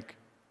 maybe like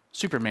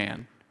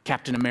Superman,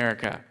 Captain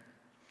America.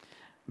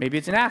 Maybe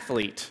it's an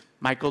athlete,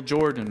 Michael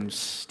Jordan,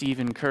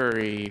 Stephen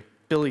Curry,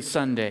 Billy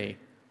Sunday.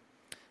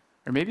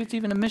 Or maybe it's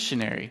even a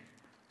missionary,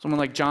 someone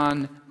like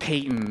John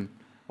Payton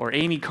or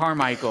Amy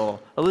Carmichael,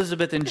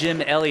 Elizabeth and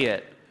Jim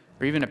Elliot,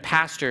 or even a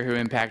pastor who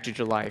impacted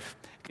your life.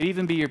 It could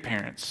even be your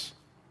parents.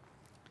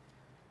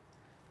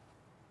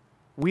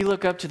 We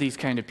look up to these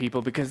kind of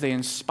people because they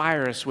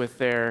inspire us with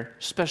their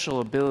special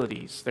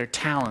abilities, their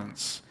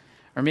talents.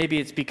 Or maybe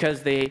it's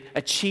because they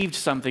achieved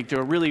something through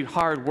a really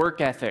hard work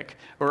ethic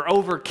or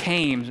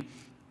overcame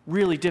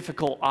really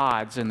difficult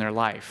odds in their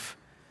life.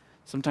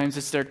 Sometimes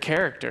it's their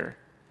character.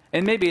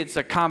 And maybe it's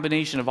a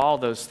combination of all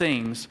those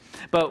things.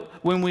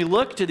 But when we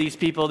look to these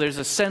people, there's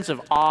a sense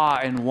of awe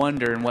and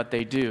wonder in what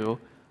they do,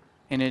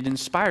 and it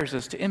inspires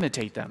us to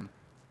imitate them.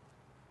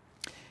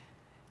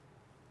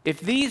 If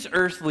these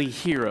earthly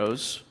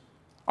heroes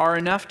are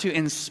enough to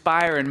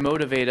inspire and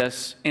motivate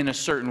us in a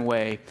certain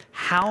way,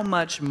 how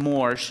much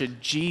more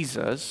should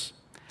Jesus,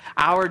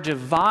 our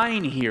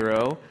divine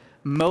hero,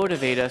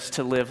 motivate us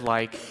to live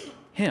like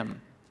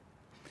him?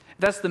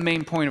 That's the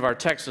main point of our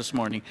text this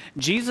morning.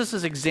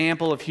 Jesus'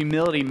 example of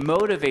humility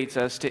motivates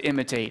us to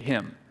imitate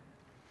him.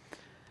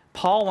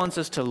 Paul wants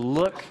us to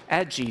look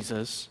at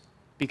Jesus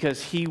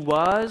because he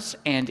was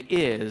and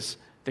is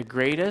the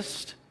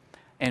greatest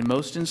and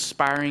most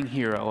inspiring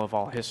hero of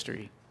all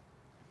history.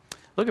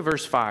 Look at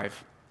verse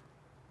 5.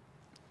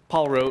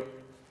 Paul wrote,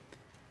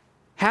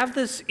 Have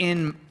this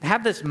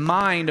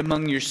mind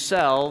among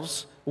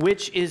yourselves,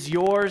 which is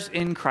yours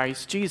in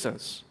Christ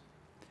Jesus.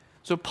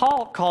 So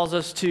Paul calls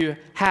us to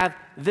have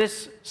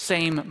this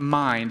same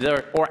mind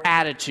or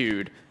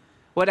attitude.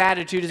 What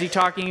attitude is he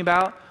talking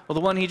about? Well,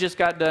 the one he just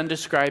got done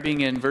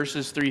describing in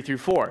verses 3 through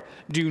 4.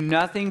 Do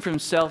nothing from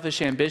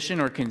selfish ambition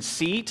or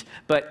conceit,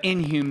 but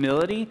in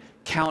humility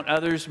count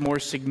others more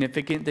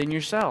significant than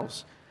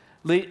yourselves.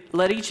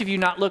 Let each of you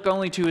not look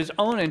only to his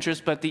own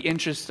interests, but the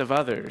interests of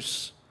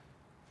others.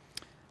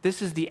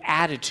 This is the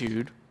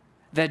attitude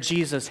that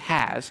Jesus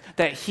has,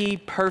 that he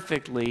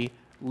perfectly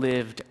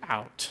lived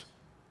out.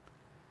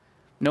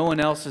 No one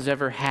else has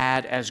ever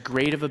had as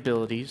great of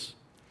abilities.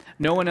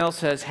 No one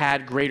else has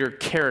had greater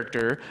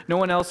character. No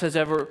one else has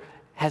ever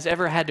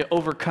had to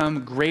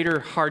overcome greater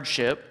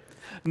hardship.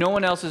 No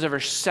one else has ever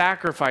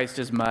sacrificed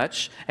as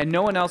much. And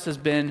no one else has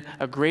been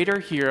a greater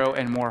hero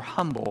and more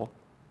humble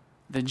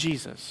than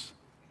Jesus.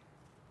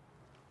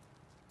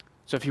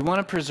 So if you want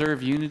to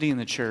preserve unity in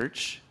the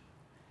church,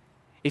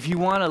 if you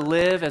want to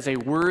live as a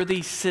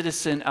worthy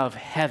citizen of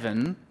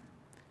heaven,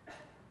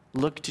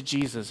 look to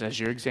Jesus as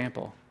your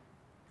example.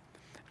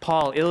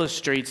 Paul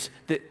illustrates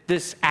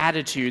this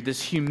attitude,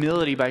 this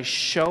humility, by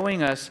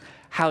showing us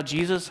how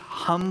Jesus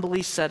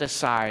humbly set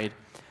aside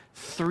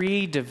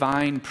 3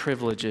 divine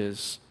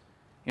privileges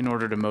in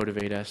order to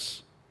motivate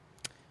us.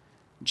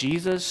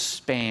 Jesus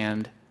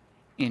spanned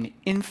an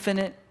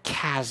infinite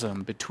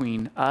chasm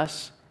between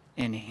us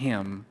and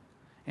him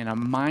in a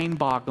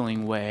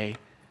mind-boggling way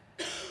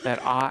that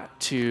ought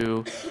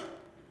to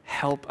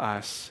help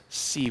us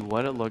see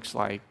what it looks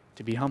like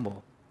to be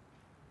humble.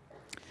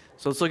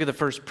 So let's look at the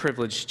first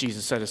privilege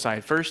Jesus set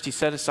aside. First, he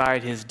set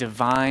aside his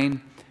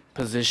divine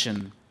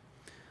position.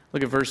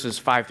 Look at verses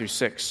 5 through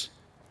 6.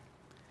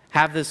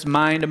 Have this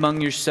mind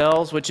among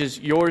yourselves, which is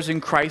yours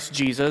in Christ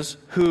Jesus,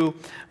 who,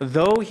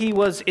 though he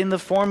was in the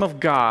form of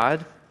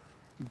God,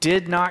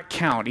 did not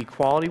count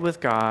equality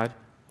with God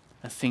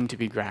a thing to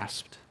be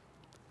grasped.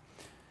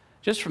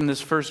 Just from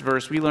this first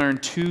verse, we learn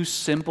 2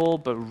 simple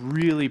but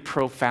really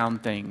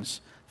profound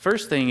things.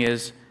 First thing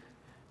is,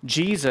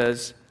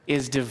 Jesus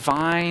is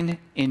divine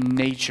in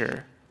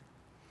nature.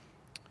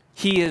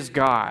 He is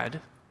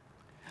God.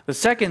 The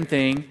second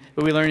thing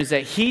that we learn is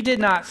that he did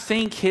not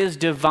think his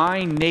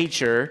divine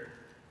nature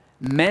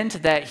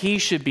meant that he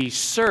should be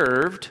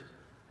served,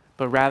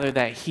 but rather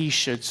that he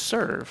should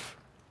serve.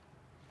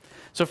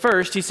 So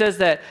first, he says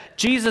that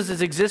Jesus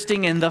is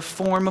existing in the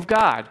form of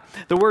God.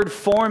 The word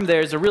form there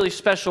is a really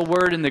special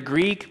word in the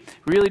Greek.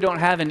 We really don't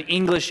have an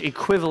English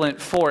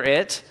equivalent for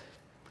it.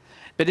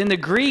 But in the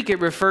Greek, it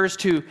refers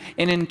to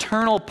an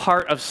internal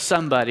part of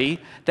somebody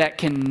that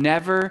can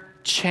never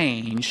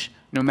change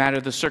no matter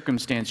the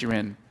circumstance you're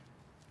in.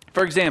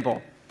 For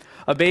example,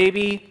 a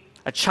baby,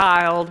 a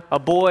child, a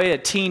boy, a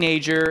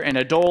teenager, an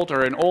adult,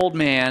 or an old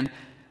man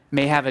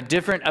may have a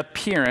different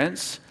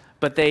appearance,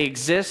 but they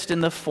exist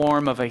in the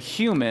form of a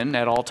human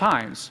at all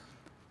times.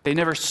 They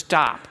never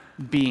stop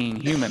being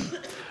human.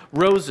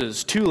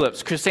 Roses,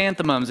 tulips,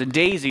 chrysanthemums, and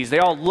daisies, they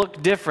all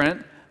look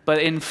different, but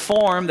in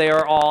form, they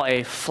are all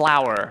a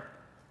flower.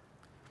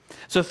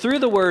 So through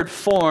the word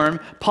form,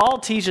 Paul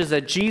teaches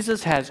that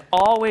Jesus has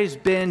always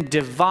been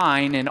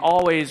divine and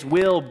always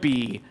will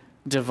be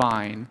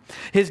divine.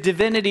 His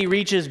divinity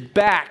reaches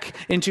back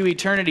into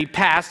eternity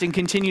past and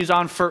continues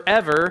on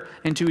forever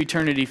into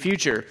eternity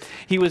future.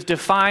 He was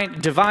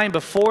divine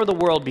before the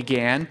world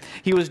began.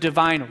 He was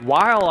divine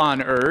while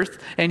on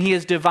earth, and he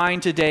is divine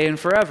today and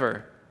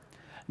forever.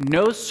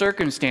 No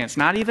circumstance,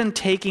 not even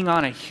taking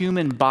on a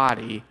human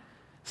body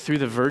through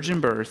the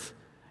virgin birth,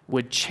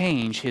 would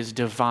change his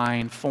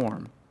divine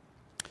form.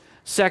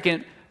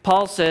 Second,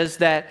 Paul says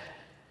that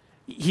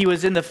he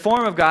was in the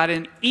form of God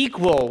and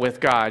equal with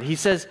God. He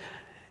says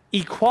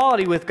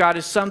equality with God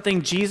is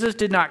something Jesus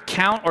did not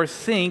count or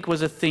think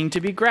was a thing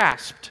to be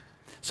grasped.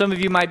 Some of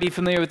you might be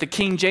familiar with the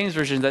King James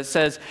Version that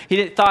says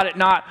he thought it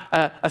not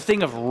a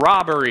thing of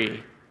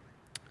robbery.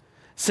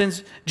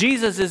 Since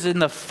Jesus is in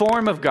the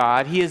form of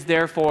God, he is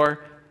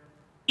therefore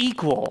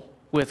equal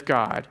with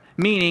God,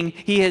 meaning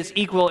he is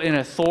equal in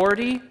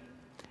authority,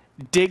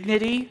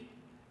 dignity,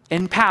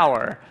 and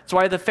power. That's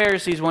why the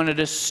Pharisees wanted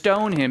to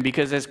stone him,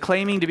 because as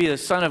claiming to be the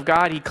Son of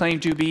God, he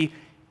claimed to be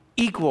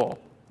equal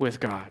with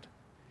God.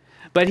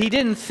 But he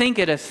didn't think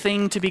it a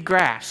thing to be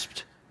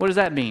grasped. What does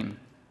that mean?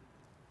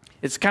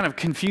 It's kind of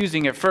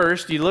confusing at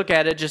first. You look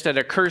at it just at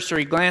a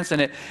cursory glance,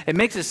 and it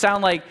makes it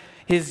sound like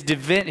his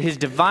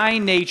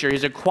divine nature,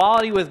 his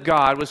equality with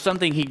God, was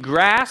something he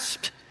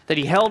grasped, that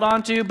he held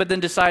on to, but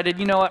then decided,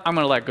 you know what, I'm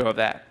going to let go of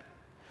that.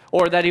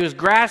 Or that he was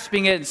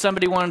grasping it and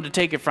somebody wanted to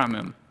take it from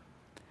him.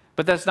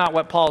 But that's not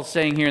what Paul's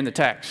saying here in the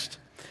text.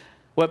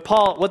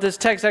 What this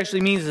text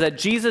actually means is that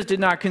Jesus did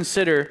not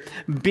consider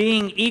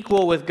being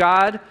equal with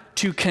God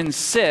to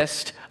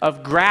consist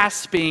of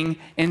grasping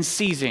and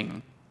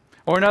seizing.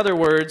 Or in other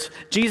words,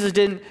 Jesus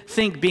didn't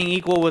think being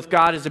equal with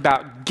God is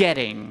about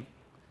getting,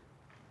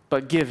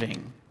 but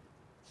giving.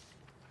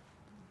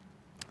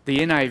 The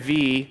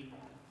NIV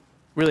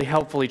really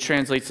helpfully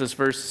translates this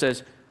verse. It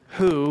says,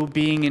 who,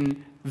 being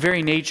in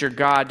very nature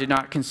God, did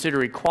not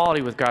consider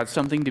equality with God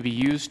something to be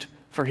used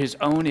for his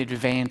own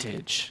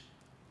advantage.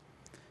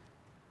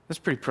 That's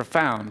pretty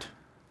profound.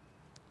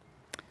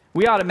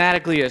 We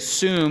automatically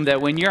assume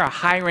that when you're a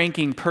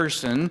high-ranking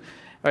person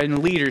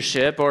in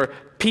leadership, or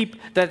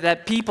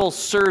that people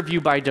serve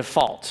you by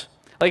default.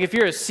 Like if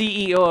you're a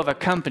CEO of a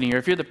company, or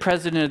if you're the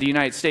president of the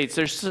United States,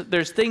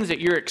 there's things that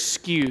you're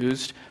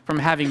excused from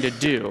having to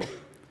do.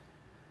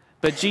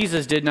 But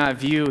Jesus did not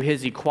view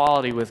his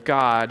equality with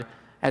God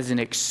as an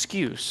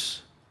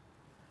excuse,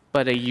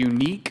 but a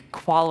unique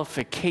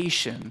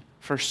qualification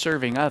for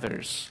serving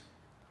others.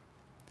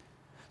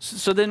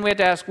 So then we have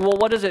to ask, well,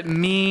 what does it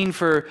mean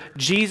for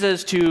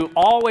Jesus to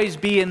always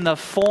be in the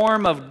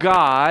form of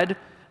God,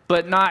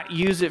 but not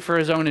use it for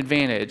his own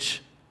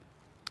advantage?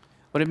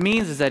 What it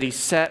means is that he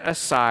set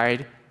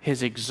aside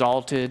his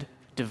exalted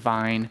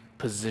divine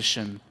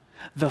position,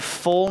 the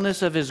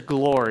fullness of his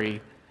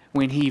glory.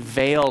 When he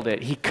veiled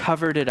it, he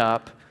covered it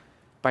up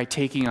by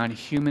taking on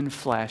human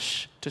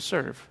flesh to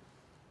serve.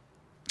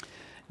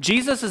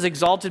 Jesus'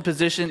 exalted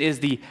position is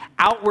the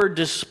outward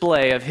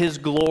display of his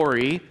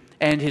glory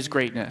and his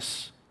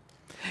greatness.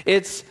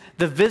 It's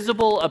the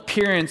visible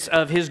appearance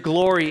of his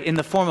glory in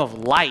the form of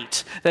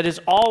light that is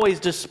always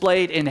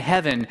displayed in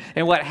heaven,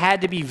 and what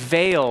had to be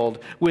veiled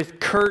with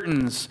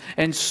curtains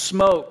and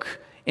smoke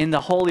in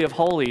the Holy of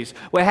Holies,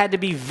 what had to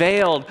be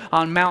veiled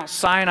on Mount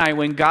Sinai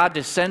when God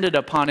descended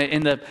upon it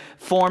in the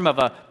form of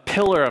a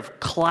pillar of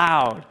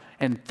cloud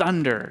and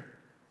thunder.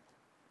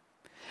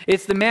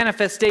 It's the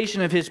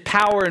manifestation of his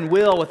power and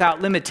will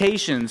without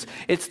limitations.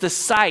 It's the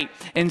sight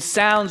and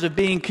sounds of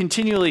being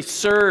continually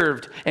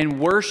served and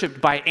worshiped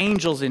by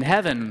angels in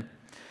heaven.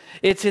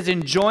 It's his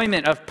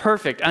enjoyment of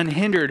perfect,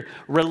 unhindered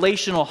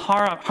relational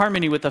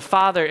harmony with the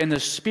Father and the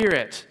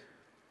Spirit.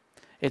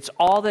 It's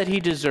all that he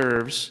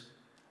deserves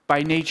by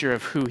nature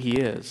of who he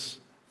is.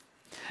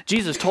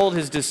 Jesus told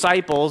his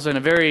disciples in a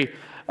very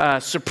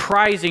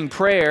surprising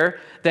prayer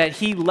that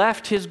he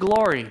left his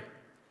glory.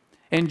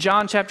 In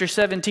John chapter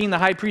 17, the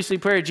high priestly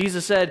prayer,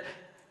 Jesus said,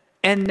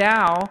 "And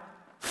now,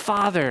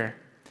 Father,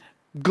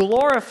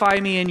 glorify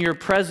me in your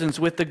presence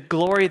with the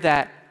glory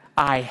that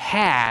I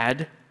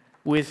had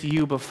with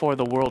you before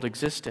the world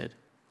existed."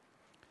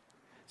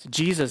 So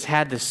Jesus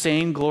had the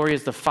same glory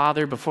as the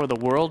Father before the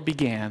world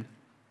began,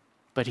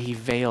 but he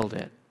veiled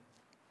it.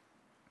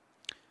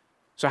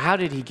 So how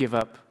did he give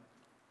up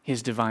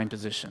his divine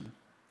position?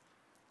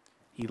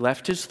 He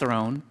left his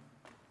throne.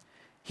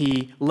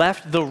 He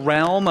left the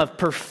realm of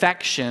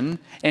perfection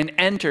and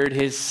entered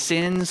his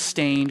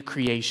sin-stained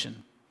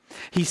creation.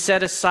 He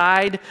set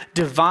aside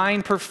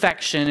divine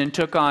perfection and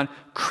took on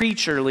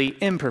creaturely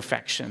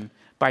imperfection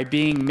by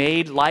being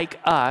made like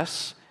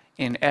us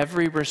in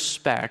every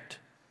respect,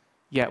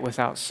 yet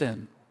without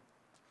sin.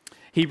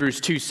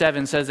 Hebrews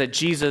 2:7 says that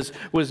Jesus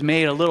was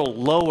made a little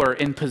lower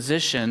in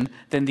position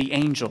than the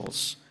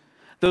angels.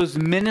 Those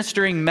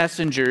ministering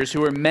messengers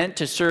who were meant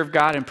to serve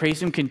God and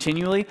praise him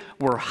continually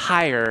were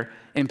higher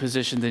in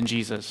position than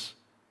Jesus.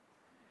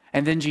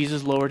 And then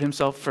Jesus lowered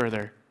himself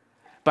further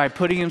by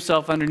putting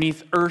himself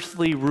underneath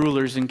earthly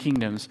rulers and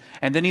kingdoms.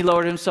 And then he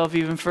lowered himself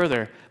even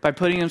further by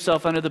putting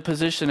himself under the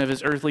position of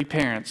his earthly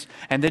parents.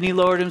 And then he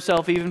lowered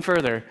himself even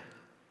further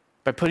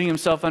by putting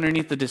himself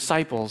underneath the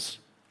disciples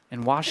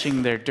and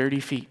washing their dirty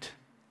feet.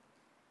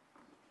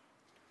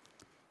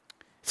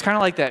 It's kind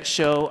of like that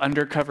show,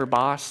 Undercover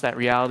Boss, that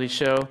reality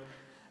show,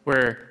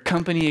 where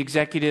company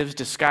executives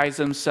disguise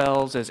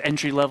themselves as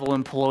entry-level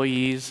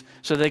employees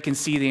so they can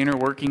see the inner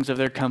workings of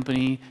their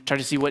company, try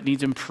to see what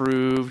needs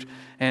improved,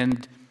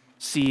 and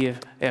see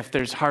if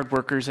there's hard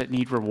workers that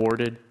need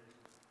rewarded.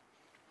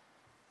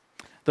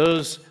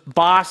 Those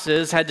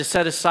bosses had to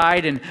set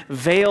aside and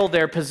veil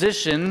their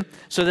position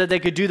so that they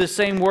could do the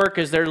same work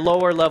as their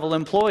lower-level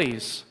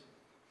employees.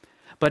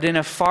 But in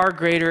a far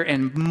greater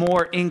and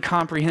more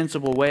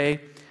incomprehensible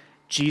way,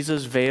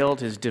 Jesus veiled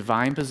his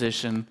divine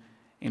position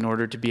in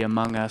order to be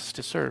among us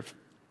to serve.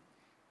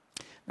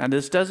 Now,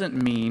 this doesn't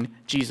mean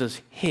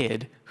Jesus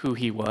hid who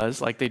he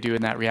was like they do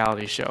in that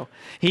reality show.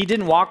 He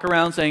didn't walk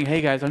around saying,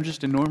 "Hey guys, I'm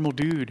just a normal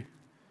dude."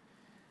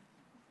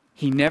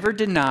 He never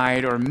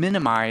denied or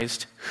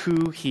minimized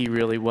who he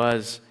really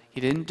was.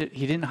 He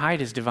didn't hide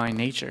his divine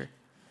nature.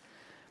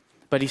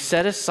 But he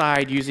set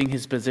aside using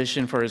his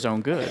position for his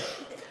own good.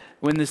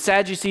 When the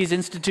Sadducees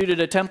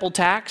instituted a temple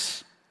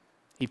tax,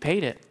 he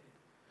paid it.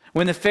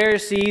 When the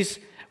Pharisees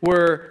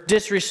were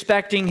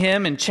disrespecting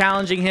him and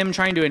challenging him,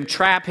 trying to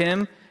entrap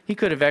him, he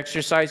could have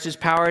exercised his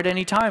power at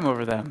any time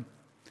over them.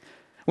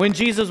 When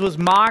Jesus was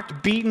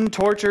mocked, beaten,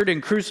 tortured,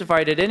 and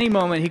crucified, at any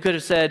moment he could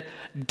have said,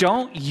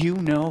 "Don't you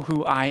know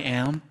who I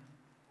am?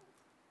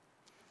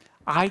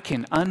 I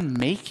can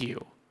unmake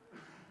you.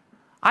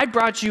 I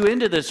brought you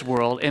into this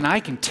world and I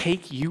can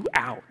take you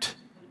out."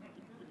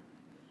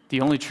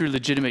 The only true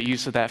legitimate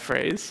use of that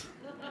phrase.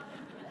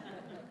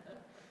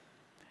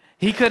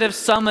 He could have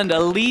summoned a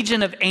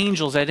legion of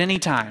angels at any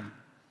time,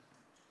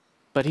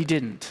 but he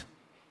didn't.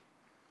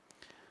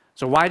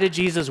 So why did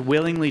Jesus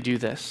willingly do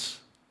this?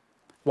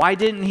 Why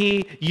didn't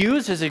he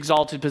use his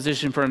exalted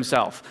position for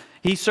himself?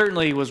 He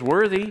certainly was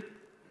worthy.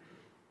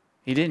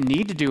 He didn't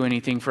need to do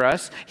anything for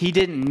us. He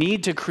didn't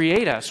need to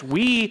create us.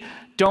 We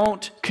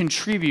don't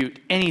contribute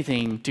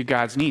anything to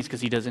God's needs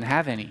because he doesn't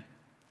have any.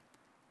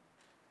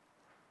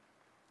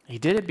 He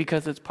did it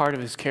because it's part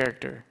of his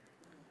character.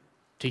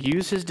 To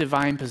use his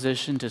divine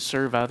position to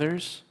serve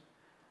others,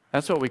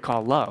 that's what we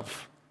call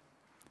love.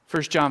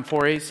 1 John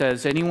 4:8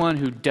 says, anyone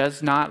who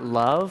does not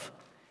love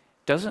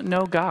doesn't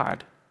know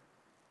God,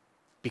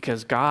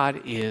 because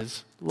God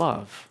is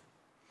love.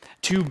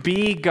 To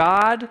be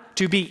God,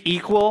 to be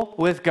equal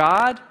with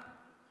God,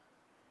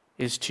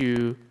 is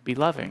to be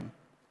loving,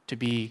 to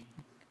be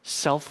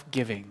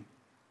self-giving.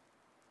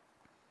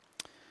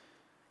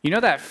 You know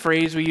that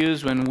phrase we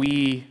use when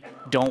we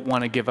don't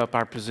want to give up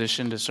our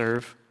position to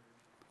serve?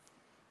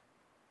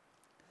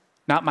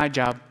 Not my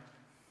job,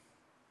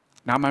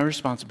 not my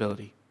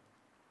responsibility.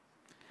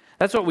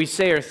 That's what we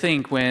say or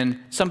think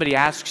when somebody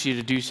asks you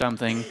to do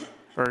something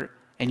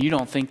and you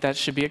don't think that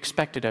should be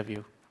expected of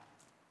you.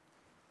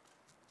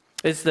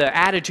 It's the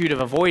attitude of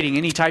avoiding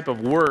any type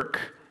of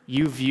work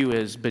you view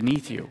as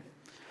beneath you.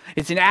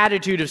 It's an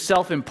attitude of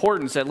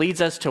self-importance that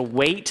leads us to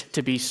wait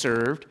to be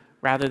served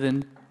rather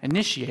than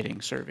initiating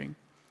serving.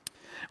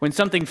 When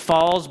something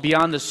falls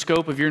beyond the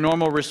scope of your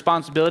normal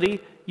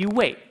responsibility, you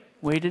wait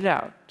it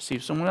out, see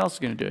if someone else is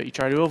going to do it. You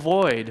try to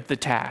avoid the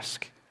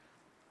task.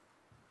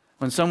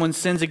 When someone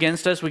sins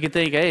against us, we can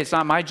think, hey, it's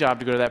not my job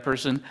to go to that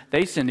person.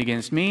 They sinned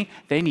against me.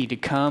 They need to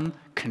come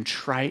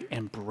contrite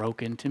and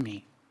broken to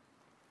me.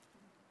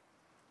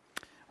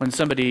 When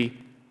somebody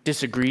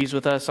disagrees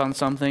with us on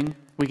something,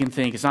 we can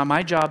think, it's not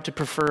my job to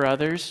prefer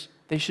others.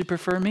 They should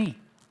prefer me.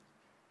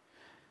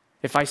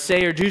 If I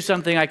say or do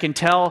something I can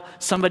tell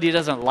somebody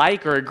doesn't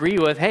like or agree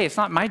with, hey, it's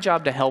not my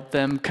job to help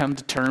them come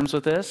to terms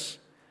with this.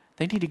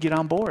 They need to get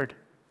on board.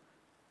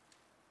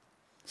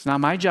 It's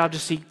not my job to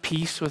seek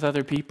peace with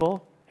other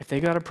people. If they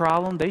got a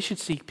problem, they should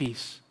seek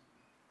peace.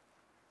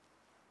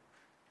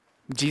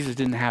 Jesus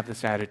didn't have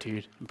this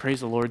attitude, and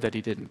praise the Lord that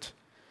he didn't.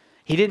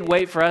 He didn't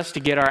wait for us to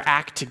get our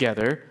act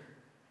together.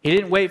 He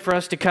didn't wait for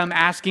us to come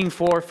asking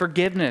for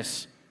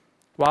forgiveness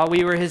while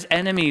we were his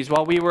enemies,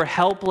 while we were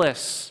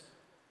helpless.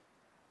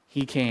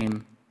 He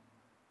came.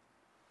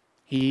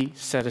 He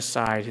set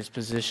aside his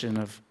position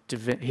of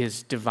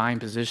his divine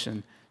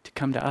position to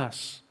come to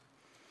us.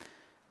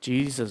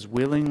 Jesus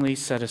willingly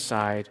set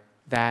aside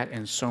that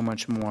and so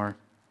much more.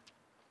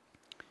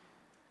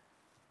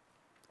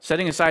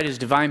 Setting aside his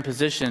divine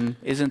position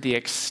isn't the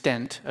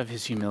extent of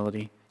his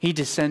humility. He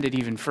descended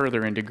even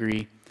further in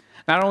degree.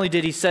 Not only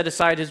did he set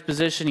aside his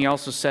position, he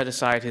also set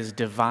aside his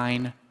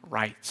divine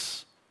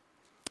rights.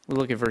 We'll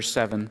look at verse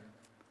 7.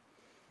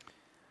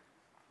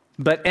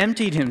 But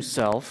emptied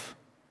himself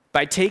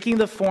by taking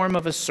the form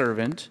of a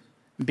servant,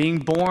 being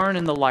born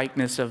in the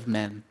likeness of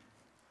men.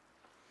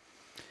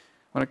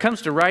 When it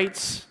comes to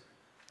rights,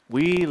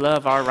 we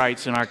love our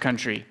rights in our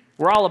country.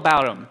 We're all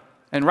about them,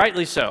 and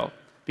rightly so,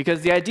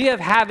 because the idea of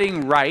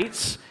having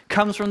rights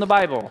comes from the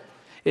Bible.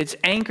 It's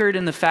anchored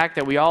in the fact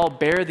that we all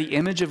bear the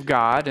image of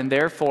God and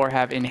therefore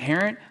have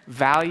inherent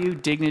value,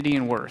 dignity,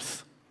 and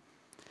worth.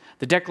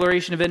 The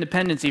Declaration of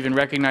Independence even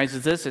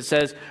recognizes this. It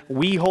says,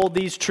 we hold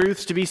these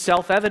truths to be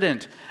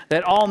self-evident,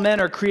 that all men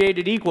are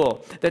created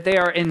equal, that they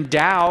are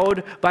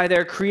endowed by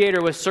their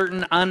Creator with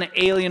certain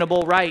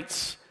unalienable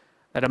rights,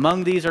 that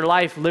among these are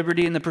life,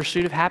 liberty, and the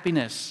pursuit of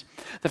happiness.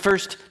 The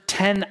first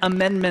 10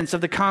 amendments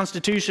of the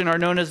Constitution are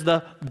known as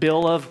the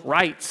Bill of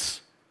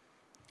Rights.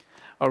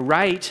 A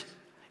right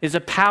is a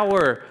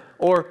power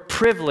or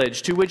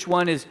privilege to which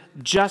one is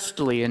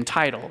justly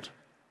entitled.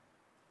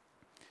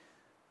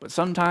 But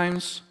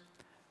sometimes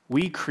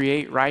we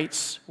create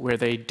rights where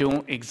they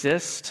don't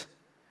exist,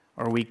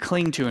 or we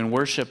cling to and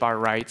worship our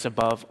rights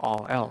above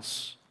all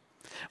else.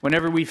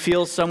 Whenever we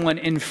feel someone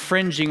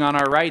infringing on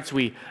our rights,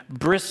 we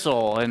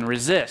bristle and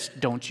resist.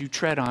 Don't you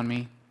tread on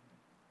me.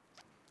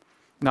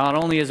 Not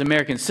only as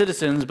American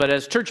citizens, but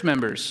as church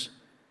members.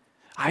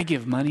 I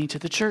give money to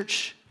the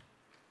church.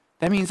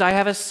 That means I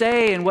have a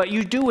say in what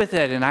you do with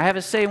it, and I have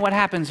a say in what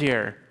happens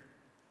here.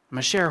 I'm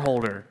a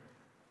shareholder.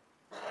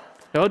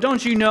 Oh,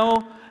 don't you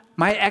know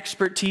my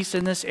expertise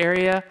in this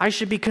area? I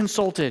should be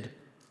consulted.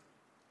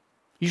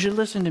 You should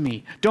listen to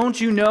me. Don't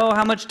you know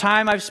how much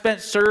time I've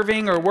spent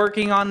serving or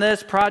working on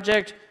this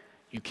project?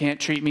 You can't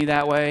treat me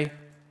that way.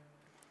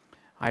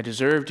 I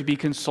deserve to be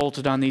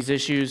consulted on these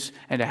issues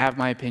and to have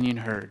my opinion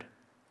heard.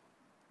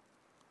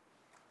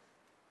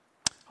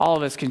 All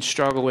of us can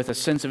struggle with a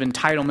sense of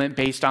entitlement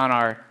based on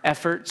our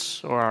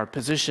efforts or our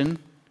position.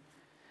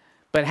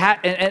 But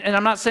and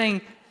I'm not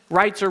saying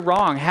rights are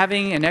wrong.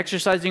 Having and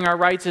exercising our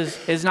rights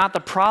is not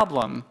the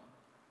problem.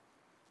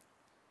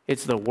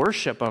 It's the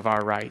worship of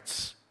our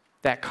rights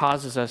that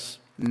causes us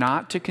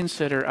not to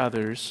consider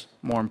others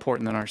more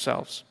important than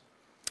ourselves.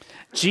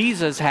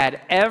 Jesus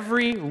had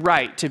every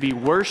right to be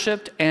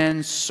worshiped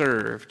and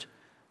served,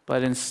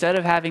 but instead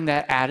of having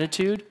that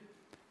attitude,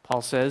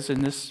 Paul says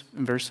in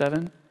verse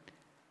 7,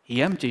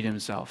 he emptied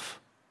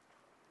himself.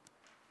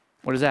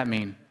 What does that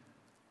mean?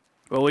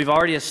 Well, we've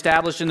already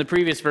established in the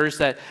previous verse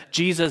that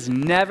Jesus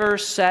never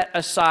set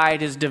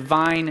aside his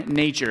divine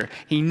nature.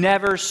 He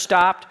never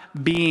stopped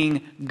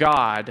being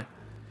God.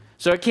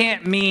 So it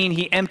can't mean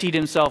he emptied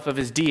himself of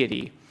his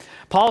deity.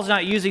 Paul's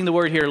not using the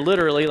word here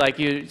literally, like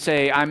you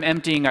say, I'm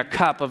emptying a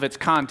cup of its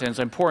contents.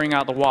 I'm pouring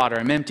out the water.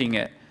 I'm emptying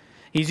it.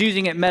 He's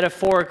using it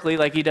metaphorically,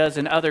 like he does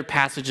in other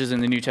passages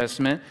in the New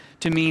Testament,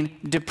 to mean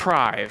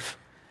deprive.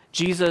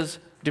 Jesus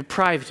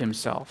deprived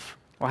himself.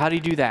 Well, how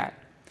did he do that?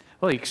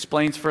 Well, he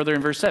explains further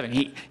in verse 7.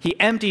 He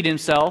emptied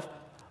himself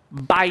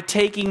by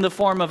taking the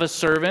form of a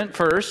servant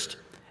first,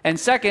 and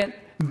second,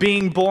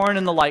 being born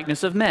in the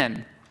likeness of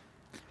men.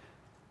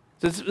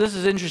 This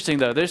is interesting,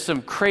 though. There's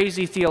some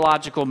crazy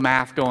theological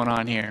math going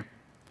on here.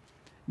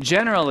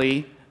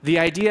 Generally, the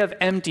idea of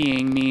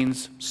emptying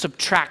means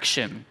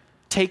subtraction,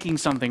 taking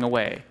something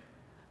away.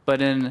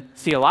 But in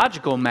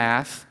theological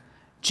math,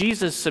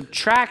 Jesus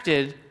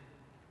subtracted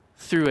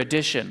through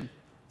addition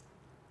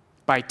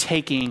by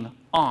taking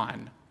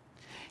on.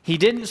 He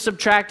didn't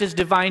subtract his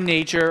divine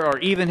nature or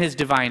even his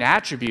divine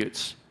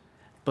attributes,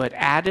 but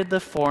added the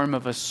form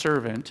of a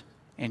servant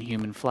in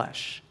human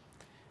flesh.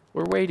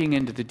 We're wading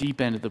into the deep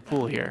end of the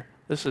pool here.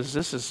 This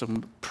is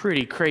some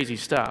pretty crazy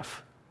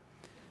stuff.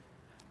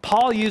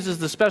 Paul uses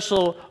the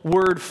special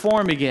word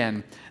form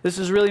again. This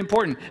is really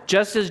important.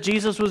 Just as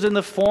Jesus was in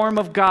the form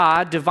of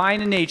God,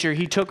 divine in nature,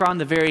 he took on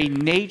the very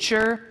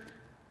nature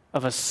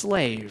of a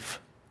slave.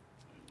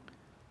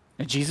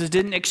 Now, Jesus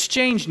didn't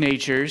exchange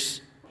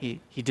natures. He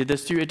did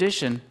this through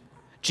addition.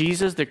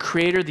 Jesus, the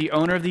creator, the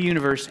owner of the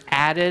universe,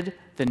 added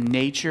the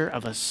nature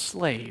of a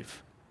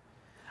slave.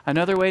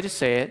 Another way to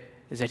say it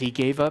is that he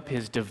gave up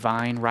his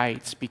divine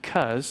rights,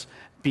 because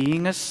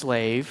being a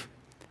slave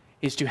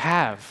is to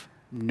have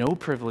no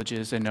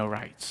privileges and no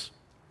rights.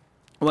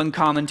 One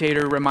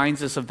commentator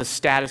reminds us of the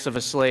status of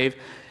a slave. He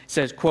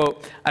says,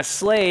 quote, "A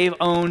slave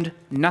owned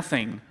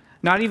nothing,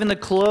 not even the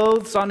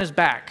clothes on his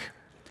back.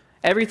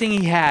 Everything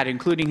he had,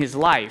 including his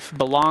life,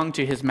 belonged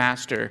to his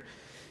master."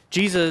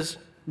 Jesus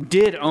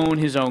did own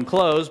his own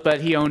clothes,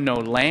 but he owned no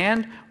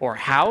land or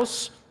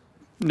house,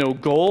 no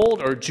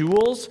gold or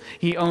jewels.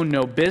 He owned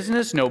no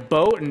business, no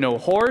boat, and no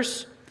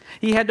horse.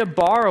 He had to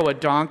borrow a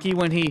donkey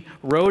when he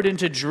rode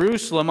into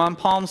Jerusalem on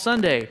Palm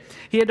Sunday.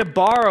 He had to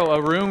borrow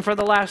a room for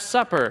the Last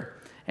Supper,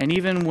 and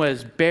even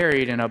was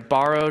buried in a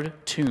borrowed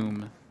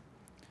tomb.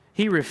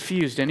 He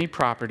refused any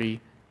property,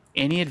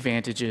 any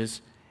advantages,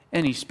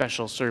 any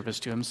special service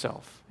to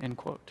himself. End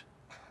quote.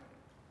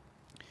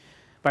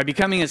 By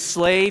becoming a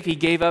slave, he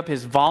gave up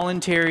his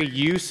voluntary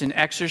use and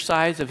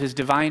exercise of his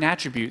divine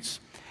attributes.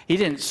 He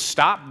didn't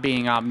stop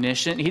being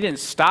omniscient. He didn't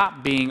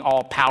stop being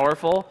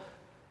all-powerful.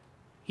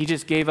 He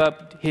just gave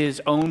up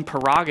his own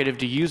prerogative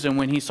to use them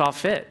when he saw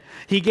fit.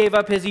 He gave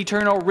up his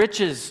eternal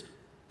riches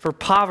for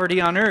poverty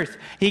on earth.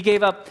 He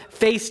gave up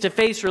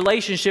face-to-face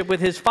relationship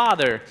with his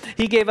Father.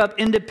 He gave up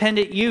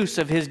independent use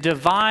of his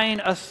divine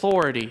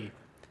authority.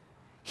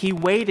 He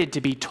waited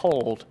to be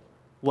told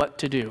what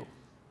to do.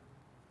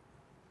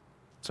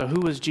 So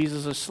who was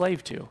Jesus a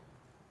slave to?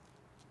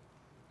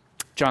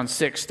 John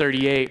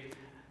 6:38,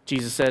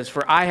 Jesus says,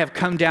 "For I have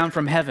come down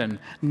from heaven,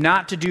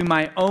 not to do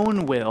my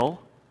own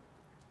will,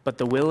 but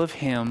the will of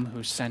him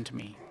who sent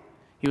me."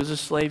 He was a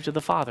slave to the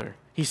Father.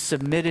 He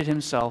submitted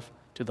himself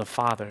to the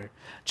Father.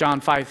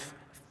 John 5,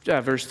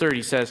 verse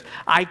 30 says,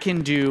 "I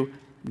can do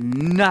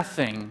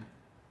nothing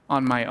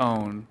on my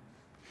own.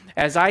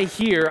 As I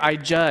hear, I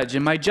judge,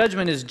 and my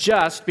judgment is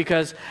just,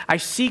 because I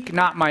seek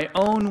not my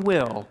own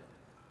will,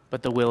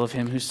 but the will of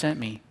him who sent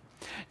me."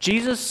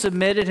 Jesus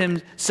submitted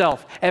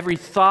himself, every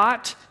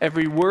thought,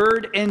 every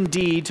word, and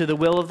deed, to the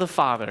will of the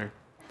Father.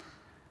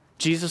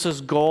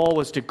 Jesus' goal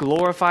was to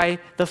glorify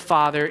the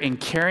Father in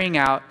carrying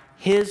out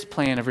his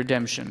plan of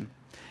redemption.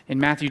 In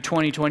Matthew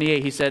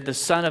 20:28, he said, "The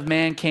Son of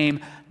Man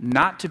came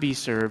not to be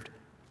served,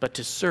 but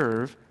to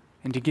serve,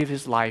 and to give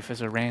his life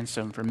as a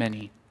ransom for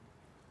many."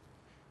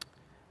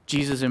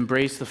 Jesus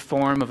embraced the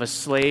form of a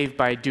slave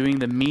by doing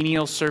the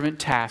menial servant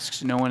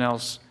tasks no one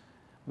else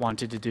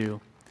wanted to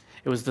do.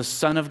 It was the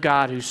Son of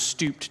God who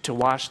stooped to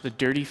wash the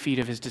dirty feet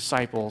of his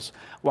disciples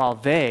while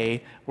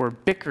they were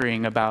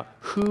bickering about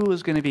who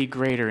was going to be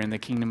greater in the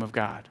kingdom of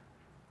God.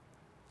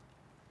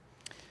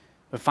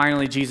 But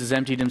finally, Jesus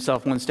emptied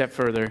himself one step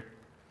further,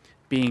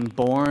 being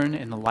born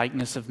in the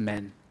likeness of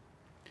men.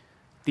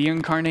 The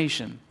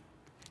incarnation,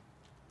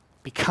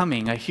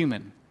 becoming a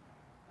human.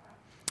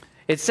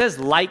 It says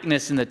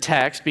likeness in the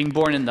text, being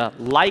born in the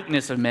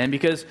likeness of men,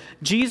 because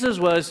Jesus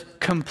was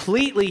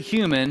completely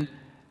human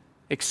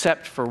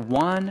except for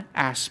one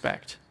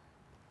aspect.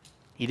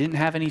 He didn't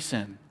have any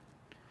sin.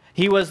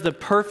 He was the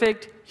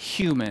perfect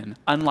human,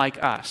 unlike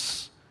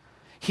us.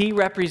 He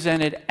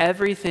represented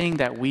everything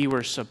that we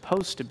were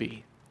supposed to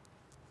be.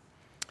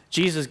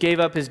 Jesus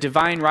gave up his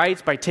divine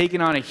rights by taking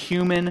on a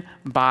human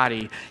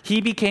body. He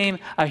became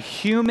a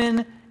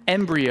human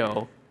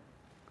embryo,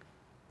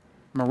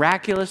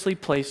 miraculously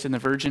placed in the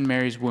Virgin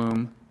Mary's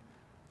womb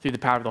through the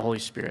power of the Holy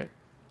Spirit.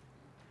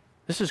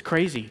 This is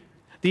crazy.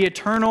 The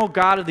eternal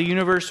God of the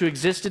universe who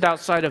existed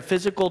outside of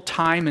physical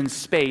time and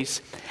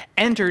space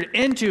entered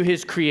into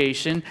his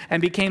creation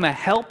and became a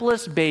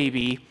helpless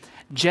baby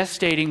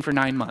gestating for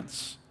 9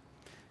 months.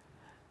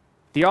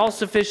 The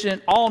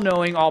all-sufficient,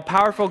 all-knowing,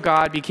 all-powerful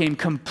God became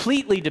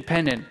completely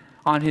dependent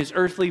on his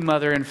earthly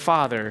mother and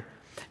father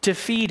to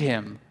feed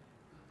him,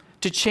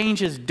 to change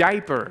his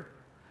diaper,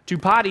 to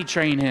potty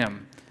train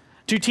him,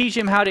 to teach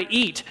him how to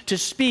eat, to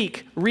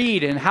speak,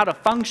 read, and how to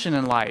function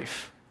in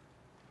life.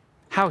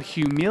 How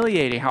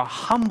humiliating, how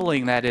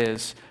humbling that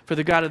is for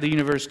the God of the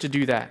universe to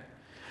do that.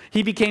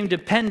 He became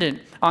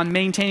dependent on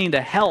maintaining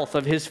the health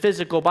of his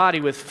physical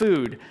body with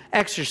food,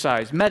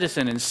 exercise,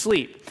 medicine, and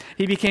sleep.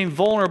 He became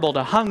vulnerable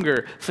to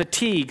hunger,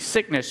 fatigue,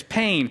 sickness,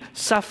 pain,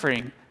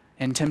 suffering,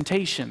 and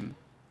temptation.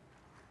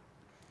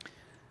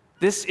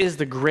 This is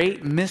the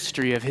great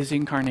mystery of his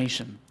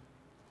incarnation.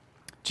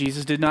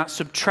 Jesus did not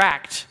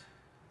subtract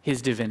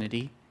his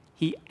divinity.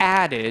 He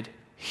added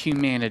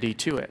humanity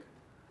to it.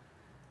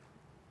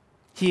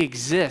 He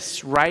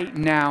exists right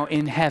now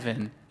in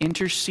heaven,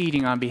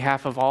 interceding on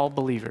behalf of all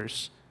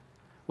believers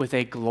with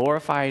a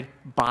glorified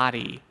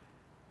body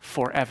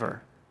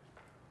forever.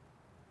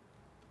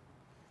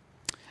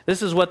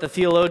 This is what the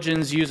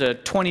theologians use a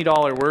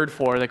 $20 word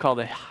for. They call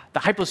the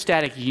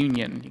hypostatic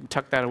union. You can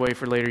tuck that away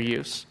for later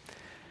use.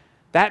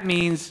 That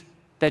means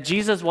that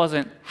Jesus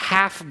wasn't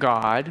half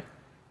God,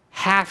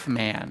 half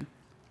man.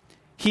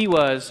 He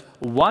was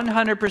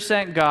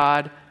 100%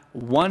 God,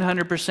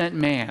 100%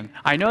 man.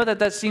 I know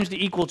that seems to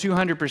equal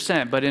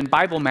 200%, but in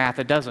Bible math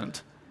it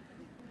doesn't.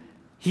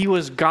 He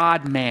was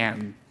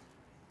God-man.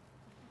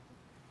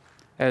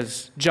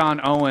 As John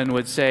Owen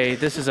would say,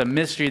 this is a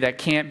mystery that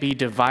can't be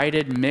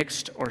divided,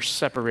 mixed, or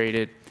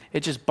separated. It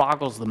just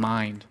boggles the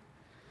mind.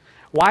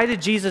 Why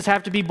did Jesus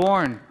have to be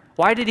born?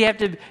 Why did he have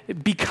to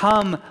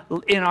become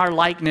in our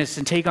likeness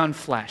and take on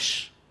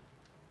flesh?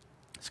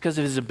 It's because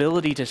of his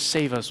ability to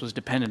save us was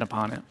dependent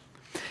upon it.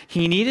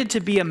 He needed to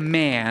be a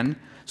man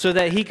so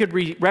that he could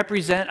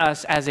represent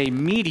us as a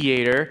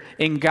mediator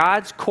in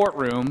God's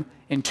courtroom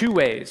in two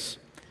ways.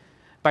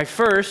 By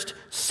first,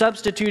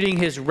 substituting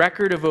his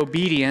record of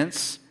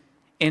obedience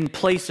in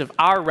place of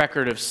our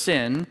record of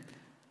sin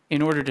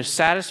in order to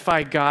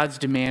satisfy God's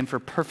demand for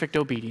perfect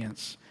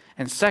obedience.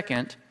 And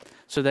second,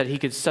 so that he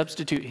could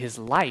substitute his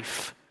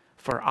life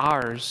for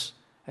ours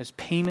as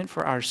payment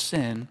for our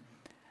sin,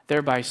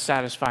 thereby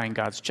satisfying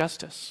God's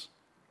justice.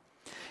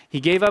 He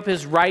gave up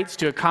his rights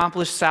to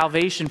accomplish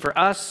salvation for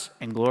us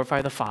and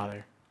glorify the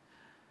Father.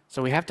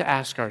 So we have to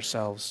ask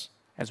ourselves,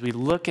 as we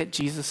look at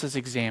Jesus'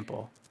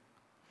 example,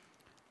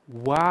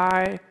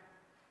 why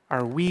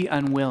are we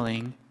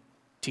unwilling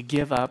to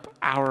give up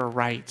our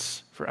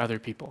rights for other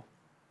people?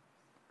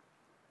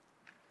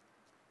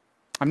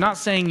 I'm not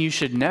saying you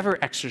should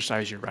never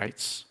exercise your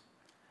rights,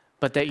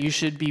 but that you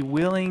should be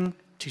willing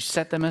to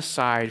set them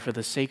aside for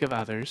the sake of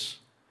others,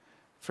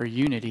 for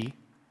unity,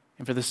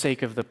 and for the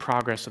sake of the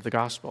progress of the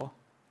gospel.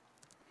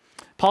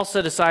 Paul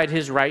set aside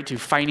his right to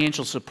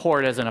financial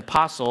support as an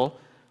apostle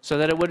so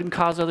that it wouldn't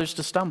cause others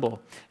to stumble.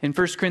 In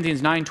 1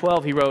 Corinthians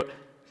 9:12, he wrote,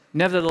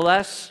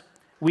 "Nevertheless,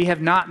 we have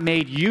not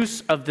made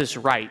use of this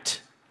right,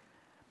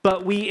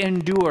 but we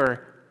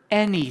endure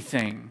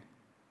anything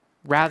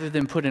rather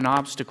than put an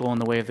obstacle in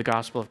the way of the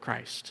gospel of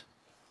Christ."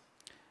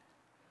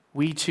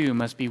 We too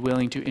must be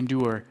willing to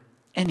endure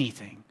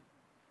anything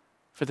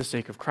for the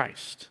sake of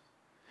Christ.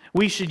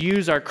 We should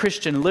use our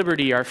Christian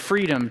liberty, our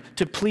freedom,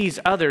 to please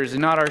others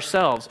and not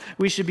ourselves.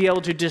 We should be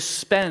able to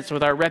dispense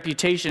with our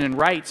reputation and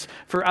rights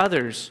for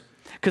others,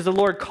 because the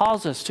Lord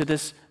calls us to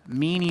this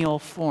menial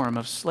form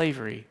of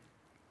slavery.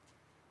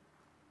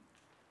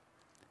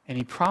 And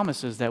he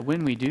promises that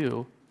when we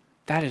do,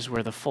 that is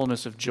where the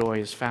fullness of joy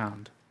is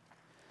found.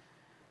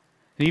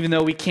 And even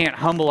though we can't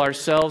humble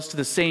ourselves to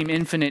the same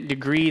infinite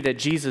degree that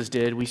Jesus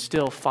did, we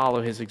still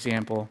follow his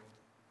example.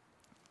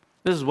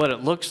 This is what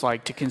it looks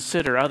like to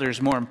consider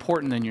others more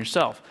important than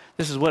yourself.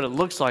 This is what it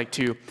looks like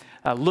to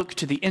look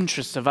to the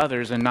interests of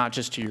others and not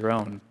just to your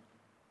own.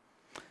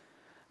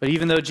 But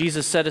even though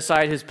Jesus set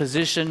aside his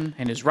position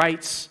and his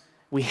rights,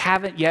 we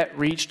haven't yet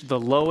reached the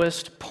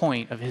lowest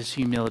point of his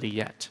humility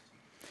yet.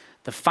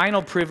 The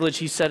final privilege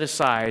he set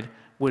aside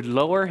would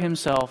lower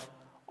himself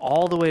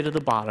all the way to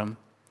the bottom,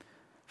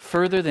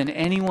 further than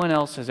anyone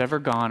else has ever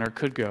gone or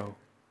could go.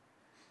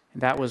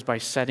 And that was by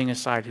setting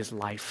aside his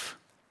life.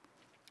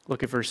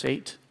 Look at verse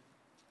 8.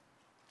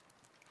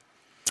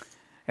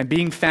 "And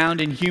being found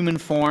in human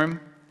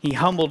form, he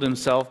humbled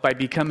himself by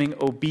becoming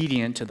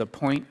obedient to the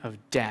point of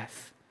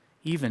death,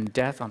 even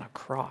death on a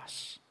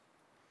cross."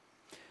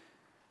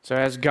 So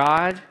as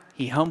God,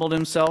 he humbled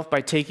himself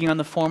by taking on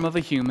the form of a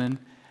human.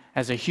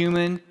 As a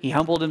human, he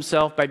humbled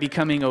himself by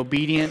becoming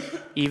obedient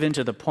even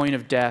to the point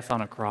of death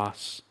on a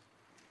cross.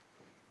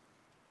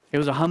 It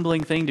was a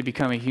humbling thing to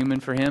become a human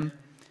for him.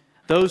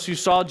 Those who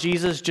saw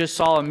Jesus just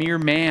saw a mere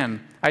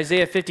man.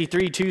 Isaiah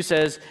 53:2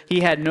 says,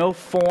 "He had no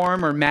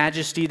form or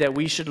majesty that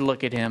we should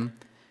look at him,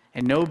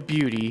 and no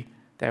beauty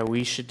that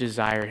we should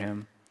desire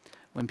him."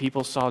 When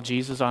people saw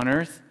Jesus on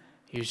earth,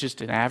 he was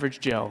just an average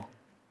Joe.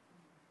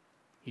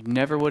 You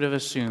never would have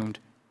assumed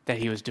that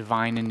he was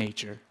divine in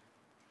nature.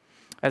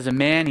 As a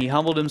man, he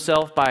humbled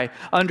himself by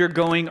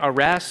undergoing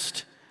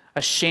arrest,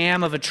 a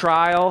sham of a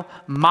trial,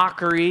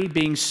 mockery,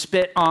 being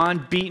spit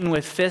on, beaten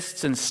with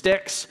fists and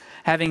sticks,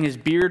 having his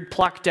beard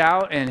plucked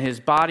out and his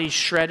body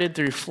shredded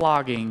through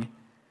flogging.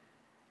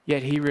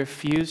 Yet he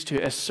refused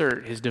to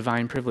assert his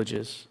divine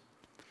privileges.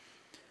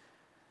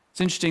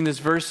 It's interesting, this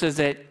verse says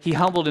that he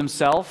humbled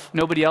himself.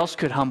 Nobody else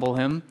could humble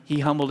him.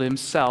 He humbled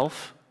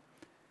himself.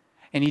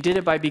 And he did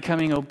it by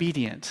becoming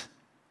obedient.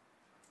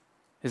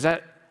 Does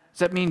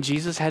that mean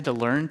Jesus had to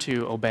learn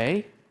to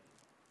obey?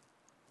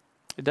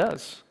 It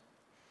does.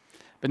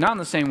 But not in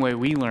the same way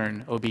we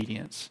learn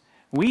obedience.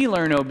 We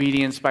learn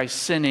obedience by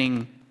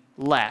sinning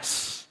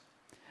less.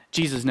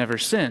 Jesus never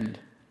sinned.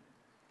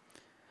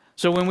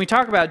 So when we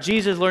talk about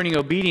Jesus learning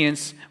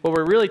obedience, what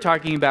we're really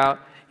talking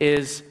about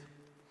is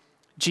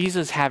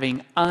Jesus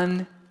having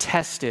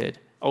untested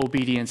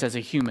obedience as a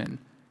human,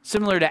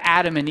 similar to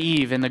Adam and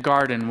Eve in the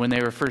garden when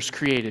they were first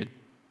created.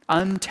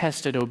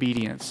 Untested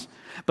obedience.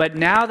 But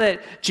now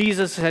that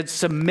Jesus had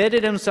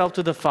submitted himself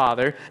to the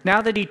Father,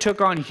 now that he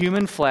took on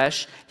human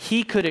flesh,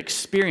 he could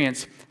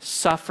experience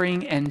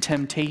suffering and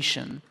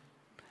temptation,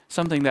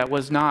 something that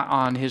was not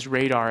on his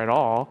radar at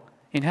all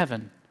in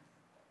heaven.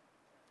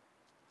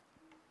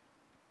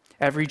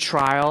 Every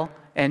trial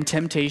and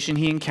temptation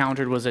he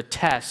encountered was a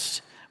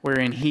test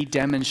wherein he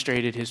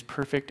demonstrated his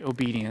perfect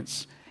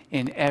obedience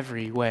in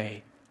every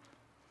way.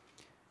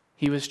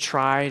 He was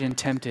tried and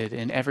tempted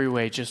in every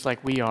way, just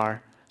like we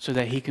are, so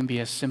that he can be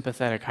a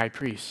sympathetic high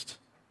priest.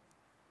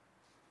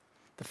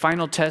 The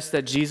final test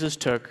that Jesus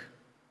took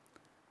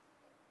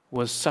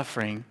was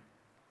suffering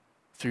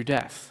through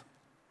death.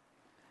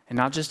 And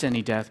not just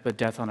any death, but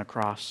death on a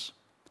cross.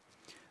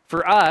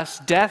 For us,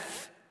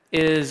 death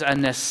is a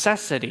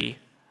necessity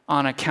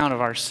on account of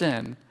our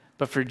sin.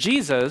 But for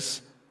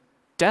Jesus,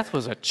 death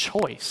was a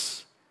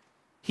choice.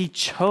 He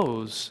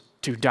chose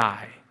to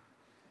die.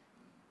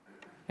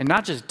 And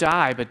not just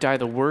die, but die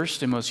the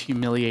worst and most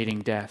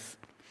humiliating death.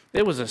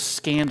 It was a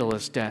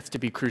scandalous death to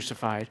be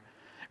crucified.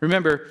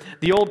 Remember,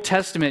 the Old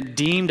Testament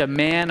deemed a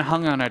man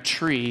hung on a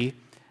tree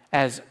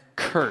as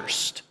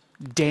cursed,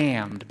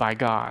 damned by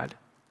God.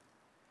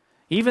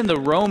 Even the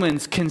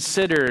Romans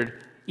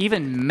considered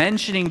even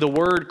mentioning the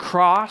word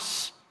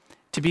cross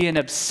to be an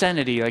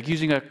obscenity, like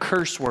using a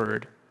curse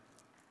word.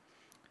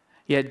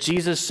 Yet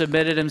Jesus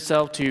submitted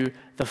himself to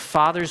the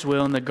Father's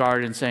will in the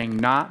garden, saying,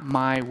 "Not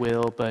my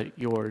will, but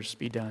yours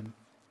be done."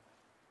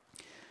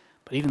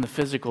 But even the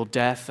physical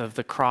death of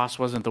the cross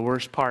wasn't the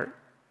worst part.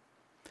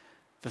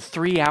 The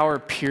 3-hour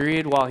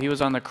period while he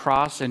was on the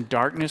cross and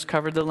darkness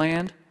covered the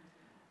land,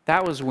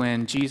 that was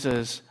when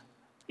Jesus,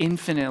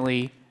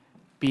 infinitely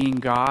being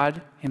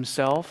God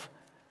himself,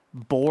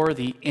 bore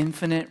the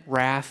infinite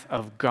wrath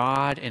of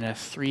God in a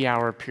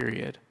 3-hour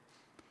period.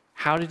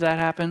 How did that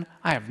happen?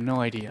 I have no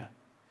idea.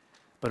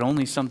 But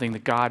only something the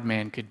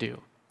God-man could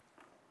do.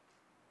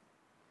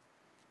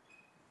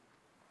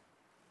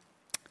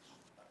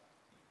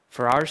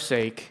 For our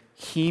sake,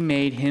 he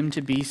made him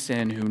to be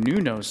sin who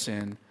knew no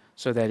sin,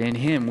 so that in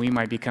him we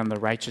might become the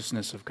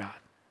righteousness of God.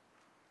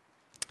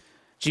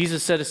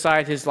 Jesus set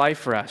aside his life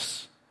for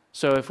us.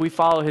 So if we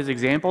follow his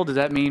example, does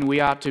that mean we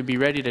ought to be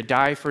ready to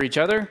die for each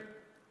other?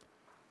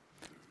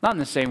 Not in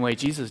the same way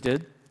Jesus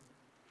did.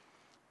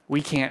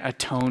 We can't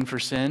atone for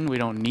sin. We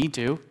don't need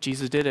to.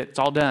 Jesus did it. It's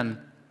all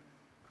done.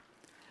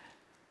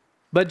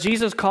 But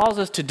Jesus calls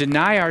us to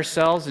deny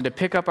ourselves and to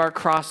pick up our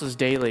crosses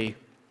daily.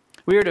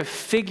 We are to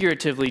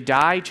figuratively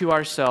die to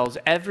ourselves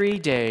every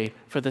day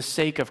for the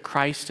sake of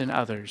Christ and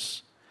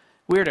others.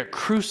 We are to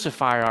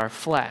crucify our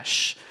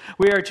flesh.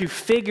 We are to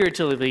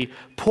figuratively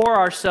pour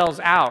ourselves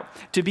out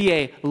to be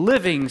a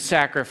living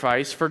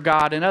sacrifice for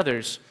God and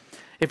others.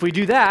 If we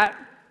do that,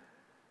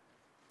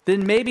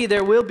 then maybe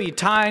there will be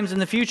times in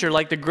the future,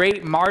 like the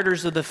great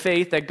martyrs of the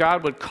faith, that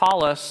God would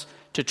call us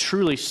to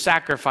truly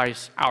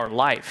sacrifice our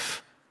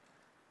life.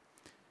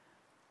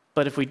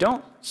 But if we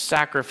don't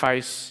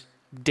sacrifice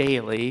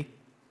daily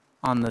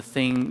on the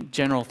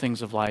general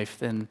things of life,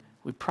 then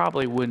we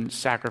probably wouldn't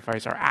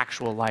sacrifice our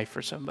actual life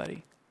for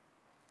somebody.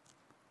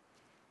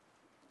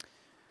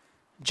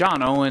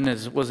 John Owen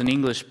was an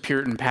English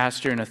Puritan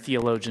pastor and a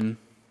theologian.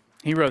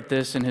 He wrote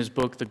this in his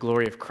book, The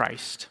Glory of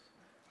Christ.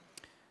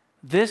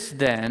 "This,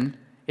 then,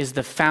 is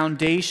the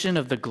foundation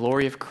of the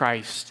glory of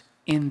Christ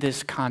in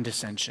this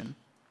condescension."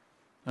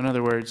 In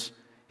other words,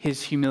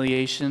 his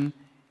humiliation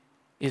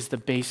is the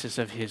basis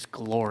of his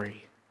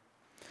glory.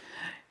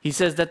 He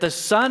says that the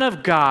Son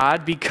of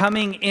God,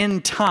 becoming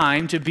in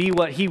time to be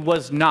what he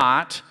was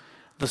not,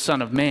 the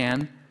Son of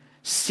Man,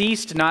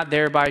 ceased not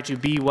thereby to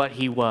be what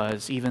he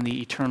was, even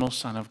the eternal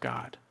Son of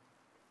God.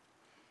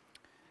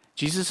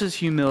 Jesus'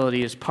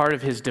 humility is part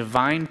of his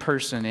divine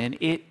person, and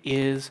it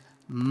is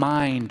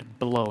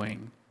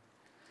mind-blowing.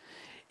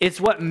 It's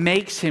what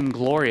makes him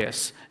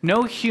glorious.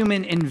 No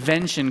human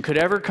invention could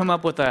ever come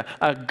up with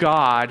a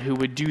God who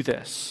would do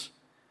this.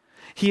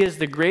 He is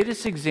the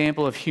greatest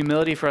example of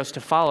humility for us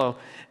to follow,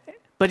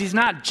 but he's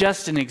not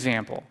just an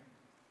example.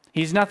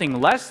 He's nothing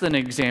less than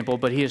an example,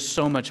 but he is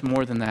so much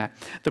more than that.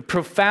 The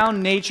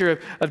profound nature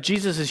of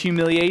Jesus'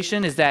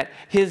 humiliation is that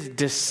his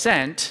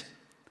descent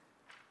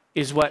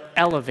is what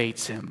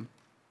elevates him.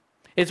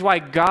 It's why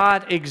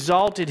God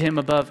exalted him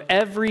above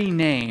every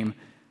name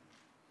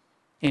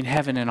in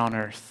heaven and on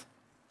earth.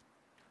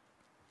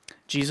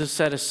 Jesus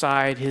set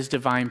aside his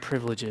divine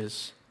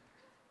privileges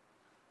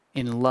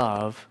in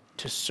love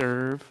to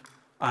serve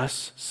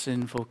us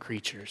sinful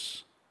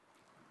creatures.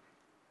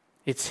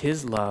 It's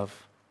his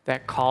love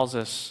that calls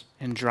us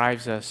and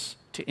drives us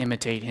to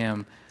imitate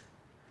him,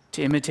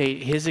 to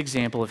imitate his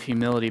example of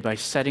humility by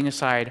setting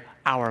aside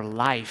our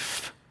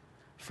life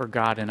for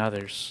God and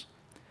others.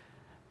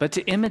 But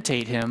to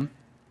imitate him,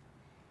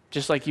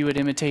 just like you would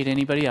imitate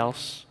anybody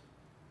else,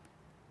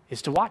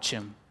 is to watch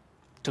him,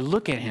 to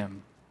look at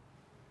him.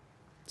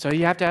 So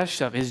you have to ask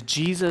yourself, is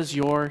Jesus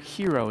your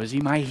hero? Is he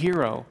my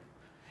hero?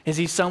 Is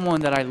he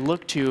someone that I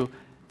look to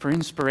for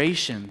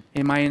inspiration?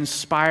 Am I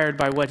inspired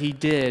by what he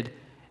did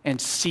and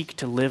seek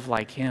to live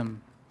like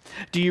him?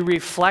 Do you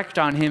reflect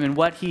on him and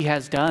what he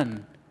has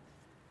done?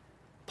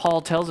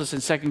 Paul tells us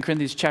in 2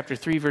 Corinthians chapter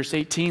 3, verse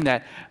 18,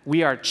 that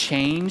we are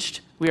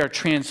changed, we are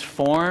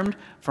transformed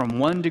from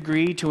one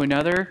degree to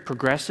another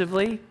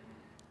progressively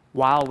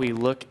while we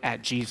look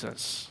at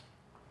Jesus.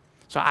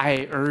 So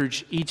I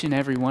urge each and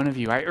every one of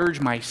you, I urge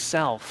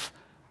myself,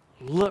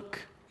 look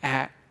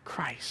at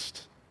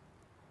Christ.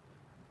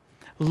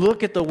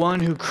 Look at the one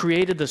who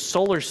created the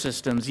solar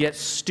systems, yet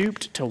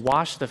stooped to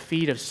wash the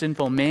feet of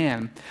sinful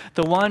man.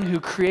 The one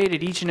who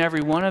created each and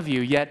every one of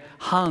you, yet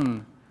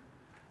hung,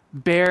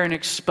 bare and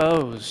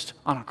exposed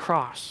on a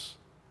cross.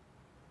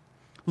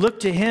 Look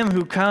to him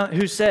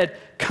who said,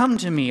 "Come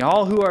to me,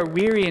 all who are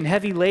weary and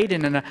heavy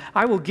laden, and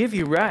I will give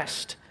you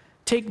rest.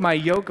 Take my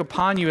yoke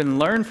upon you and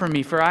learn from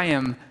me, for I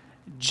am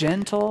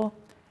gentle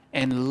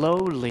and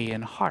lowly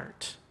in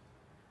heart,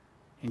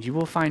 and you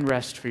will find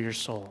rest for your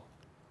soul."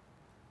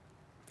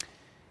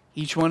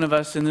 Each one of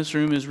us in this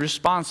room is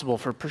responsible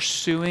for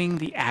pursuing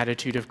the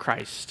attitude of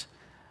Christ,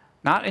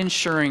 not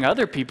ensuring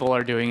other people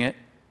are doing it,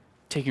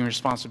 taking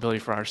responsibility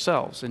for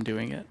ourselves in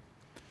doing it.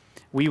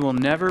 We will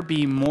never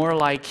be more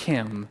like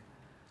him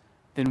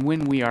than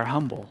when we are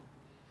humble.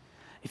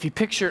 If you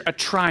picture a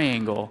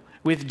triangle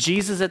with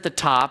Jesus at the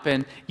top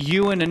and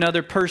you and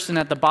another person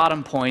at the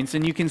bottom points,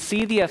 and you can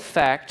see the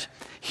effect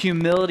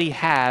humility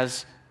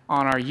has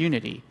on our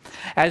unity.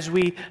 As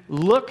we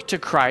look to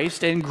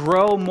Christ and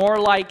grow more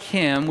like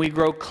him, we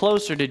grow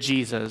closer to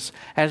Jesus.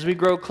 As we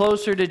grow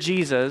closer to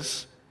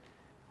Jesus,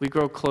 we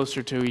grow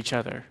closer to each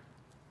other.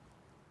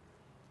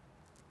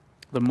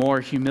 The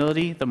more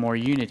humility, the more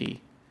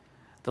unity.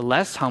 The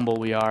less humble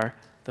we are,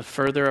 the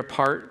further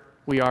apart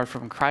we are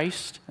from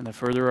Christ, and the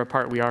further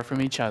apart we are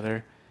from each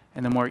other,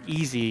 and the more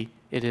easy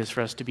it is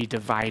for us to be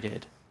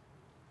divided.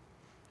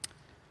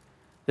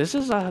 This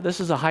is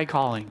a high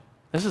calling.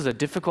 This is a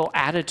difficult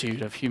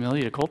attitude of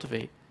humility to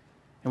cultivate,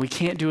 and we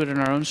can't do it in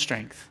our own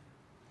strength.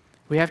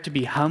 We have to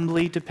be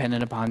humbly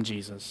dependent upon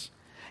Jesus.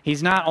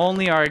 He's not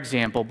only our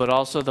example, but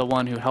also the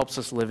one who helps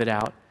us live it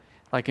out.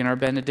 Like in our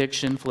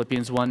benediction,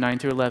 Philippians 1, 9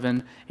 through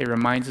 11, it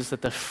reminds us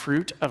that the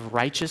fruit of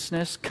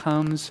righteousness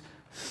comes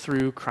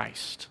through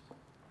Christ.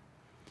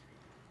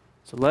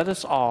 So let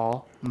us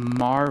all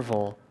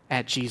marvel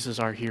at Jesus,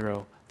 our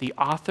hero, the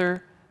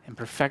author and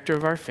perfecter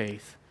of our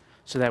faith,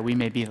 so that we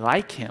may be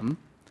like him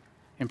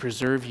and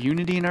preserve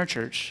unity in our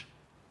church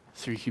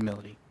through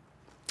humility.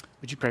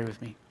 Would you pray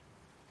with me?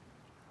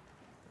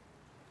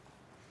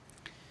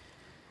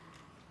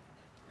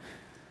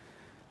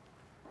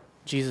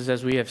 Jesus,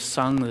 as we have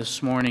sung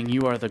this morning,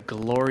 you are the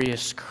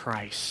glorious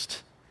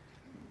Christ,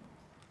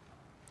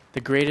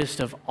 the greatest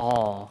of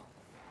all.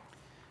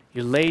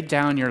 You laid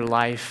down your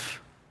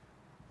life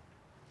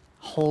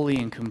wholly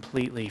and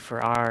completely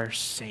for our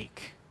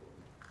sake.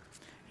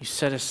 You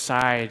set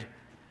aside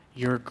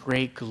your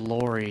great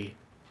glory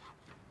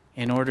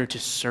in order to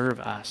serve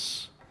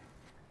us.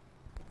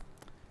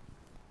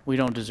 We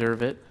don't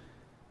deserve it,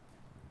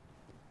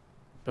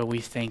 but we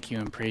thank you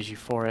and praise you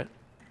for it.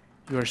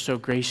 You are so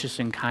gracious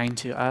and kind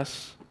to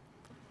us.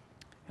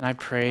 And I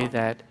pray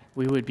that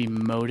we would be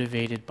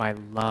motivated by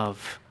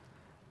love.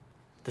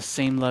 The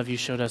same love you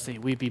showed us, that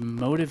we'd be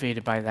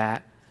motivated by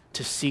that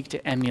to seek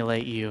to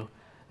emulate you.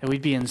 That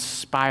we'd be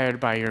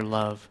inspired by your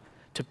love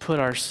to put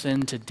our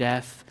sin to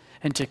death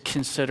and to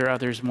consider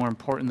others more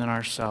important than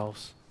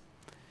ourselves.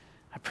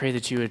 I pray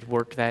that you would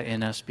work that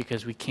in us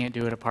because we can't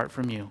do it apart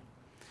from you.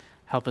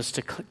 Help us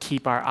to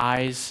keep our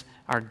eyes,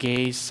 our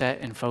gaze set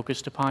and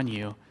focused upon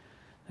you.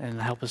 And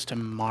help us to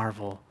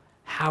marvel.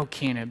 How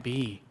can it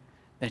be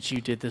that you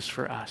did this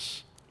for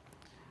us?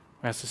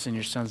 We ask this in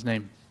your Son's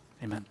name.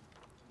 Amen.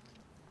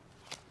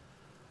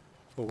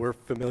 Well, we're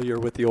familiar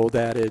with the old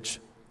adage,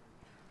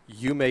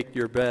 you make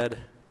your bed,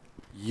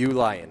 you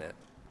lie in it,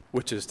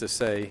 which is to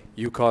say,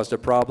 you caused a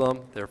problem,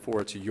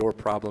 therefore it's your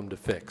problem to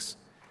fix.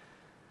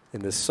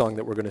 In this song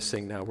that we're going to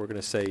sing now, we're going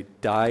to say,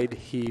 died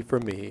he for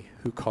me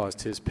who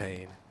caused his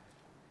pain.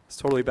 It's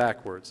totally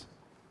backwards.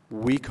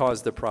 We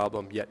caused the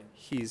problem, yet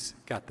he's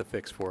got the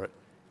fix for it.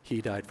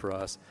 He died for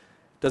us.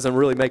 Doesn't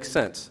really make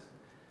sense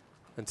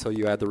until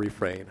you add the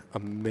refrain,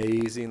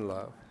 amazing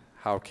love,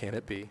 how can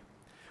it be?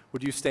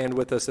 Would you stand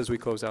with us as we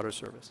close out our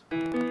service?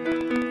 And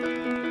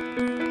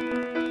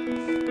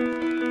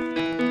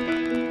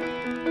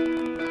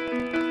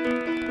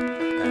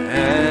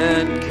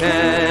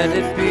can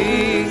it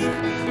be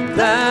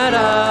that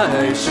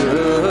I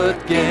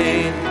should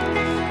gain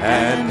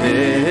an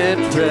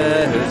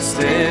interest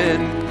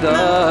in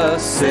the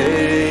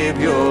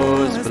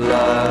Savior's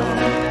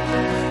blood?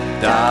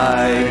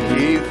 Died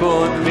he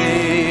for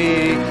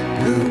me,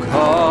 who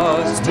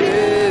caused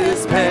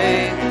his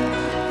pain,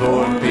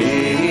 for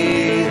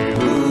me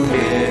who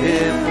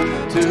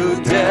him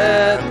to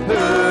death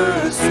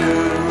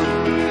pursued.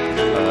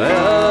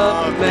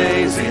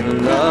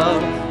 Amazing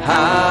love,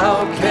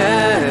 how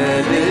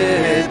can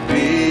it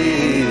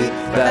be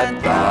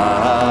that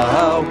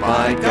thou,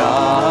 my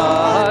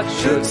God,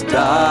 shouldst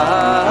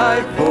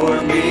die for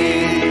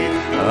me?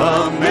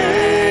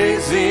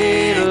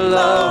 Amazing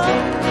love,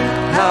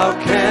 how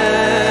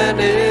can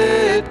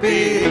it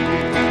be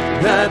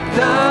that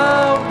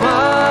thou,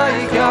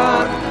 my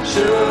God,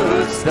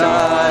 shouldst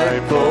die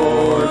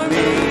for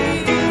me?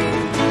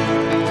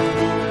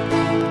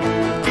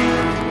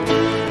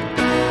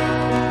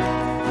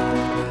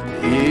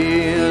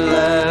 He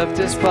left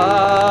his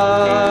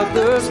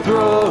Father's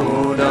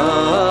throne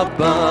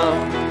above,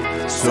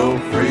 so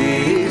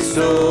free,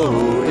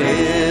 so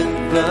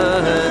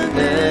infinite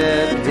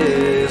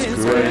his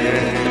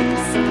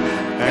grace,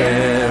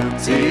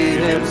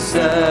 emptied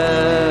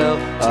himself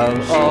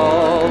of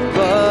all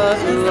but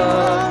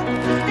love,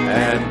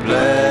 and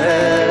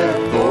bled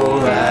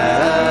for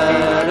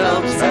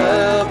Adam's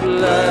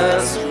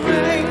helpless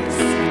race.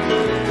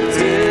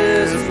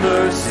 'Tis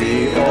mercy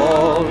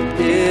all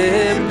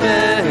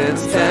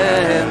immense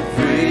and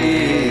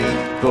free,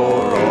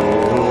 for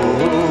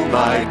oh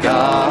my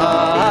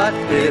God,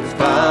 it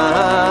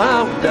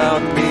found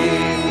out me.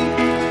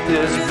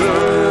 'Tis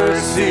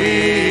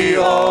mercy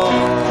all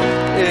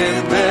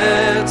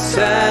immense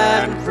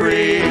and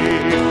free,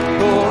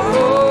 for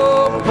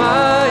oh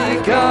my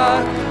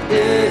God,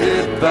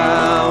 it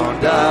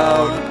found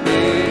out me.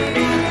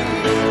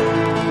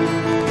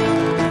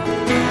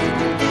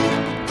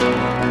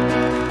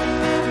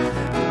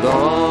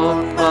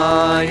 Long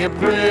my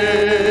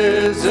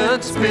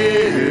imprisoned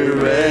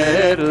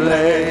spirit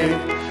lay,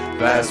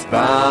 fast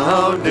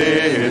bound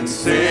in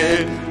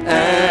sin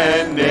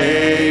and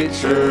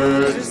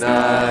nature's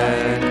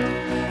night.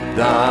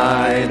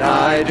 Thine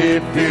eye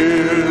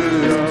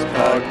diffused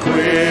a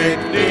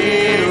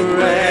quickening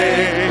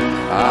ray.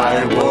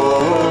 I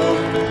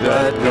woke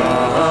the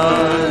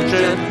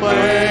dungeon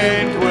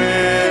flamed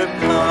with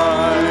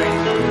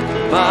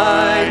light.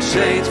 My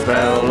chains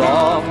fell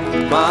off,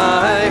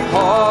 my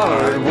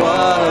heart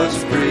was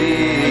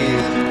free.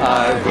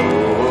 I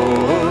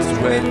rose,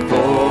 went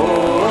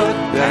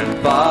forth, and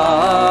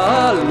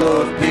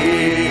followed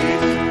thee.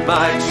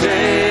 My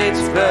chains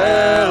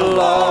fell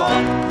off,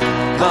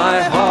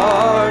 my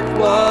heart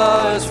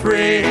was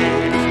free.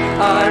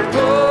 I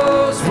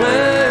rose,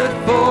 went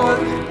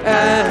forth,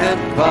 and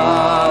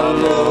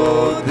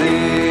followed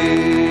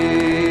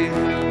thee.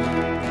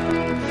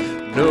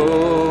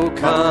 No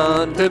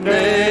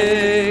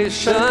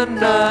condemnation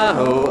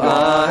now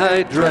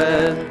I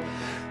dread,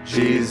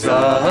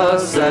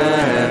 Jesus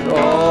and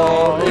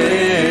all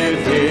in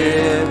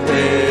him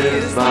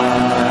is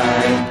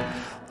mine.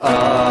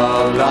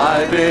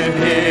 Alive in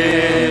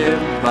him,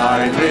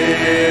 my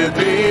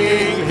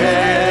living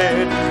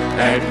head,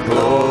 and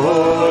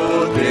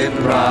clothed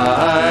in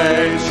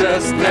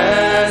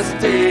righteousness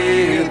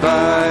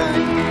divine.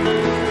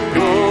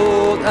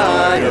 Behold,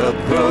 I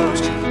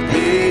approach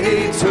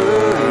the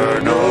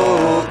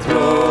eternal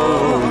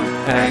throne,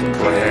 and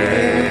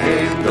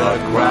claim the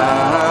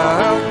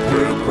crown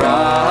through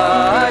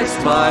Christ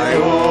my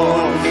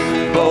own.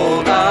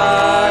 Bold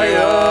I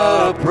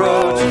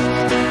approach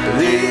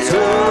the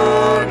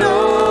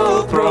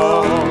eternal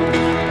throne,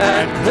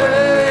 and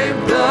claim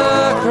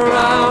the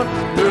crown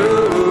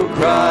through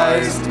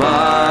Christ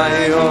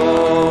my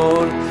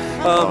own.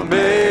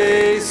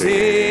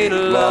 Amazing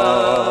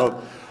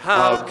love,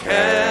 how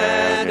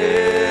can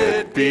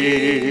it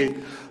be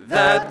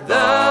that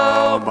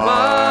thou,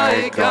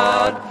 my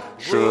God,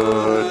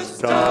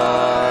 shouldst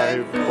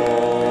die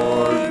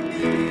for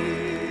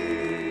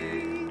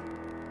me?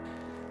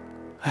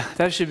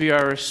 That should be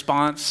our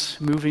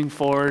response moving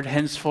forward,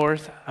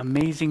 henceforth.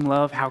 Amazing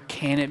love, how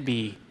can it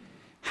be?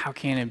 How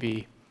can it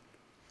be?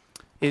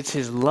 It's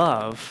his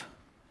love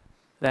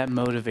that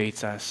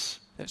motivates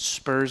us, that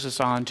spurs us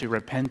on to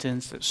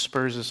repentance, that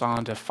spurs us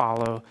on to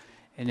follow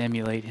and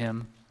emulate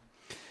him.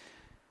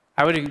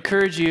 I would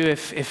encourage you,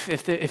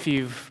 if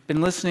you've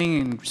been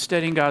listening and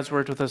studying God's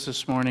word with us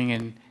this morning,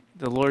 and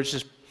the Lord's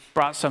just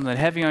brought something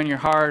heavy on your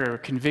heart or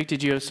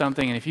convicted you of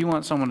something, and if you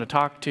want someone to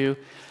talk to,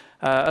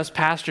 us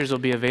pastors will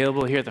be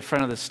available here at the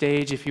front of the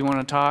stage if you want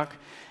to talk.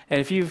 And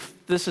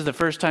if this is the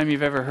first time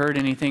you've ever heard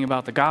anything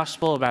about the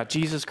gospel, about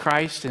Jesus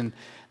Christ and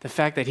the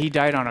fact that he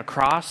died on a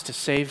cross to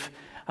save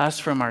us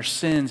from our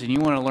sins, and you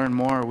want to learn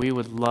more, we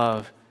would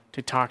love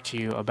to talk to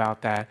you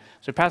about that.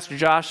 So Pastor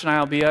Josh and I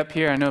will be up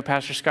here. I know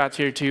Pastor Scott's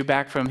here too,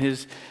 back from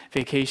his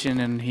vacation,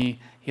 and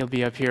he'll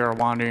be up here or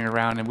wandering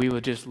around, and we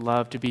would just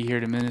love to be here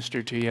to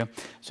minister to you.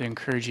 So I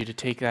encourage you to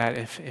take that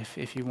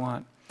if you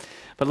want.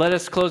 But let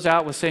us close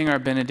out with saying our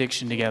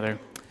benediction together.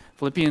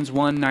 Philippians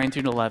 1, 9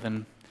 through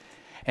 11.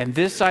 And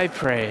this I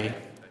pray,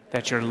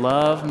 that your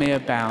love may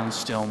abound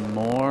still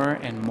more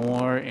and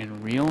more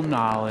in real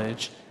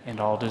knowledge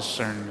and all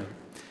discernment,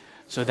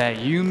 so that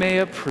you may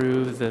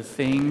approve the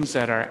things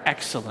that are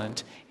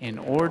excellent, in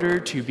order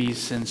to be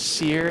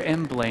sincere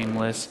and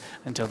blameless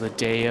until the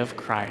day of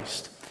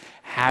Christ,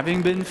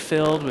 having been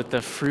filled with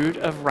the fruit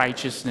of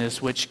righteousness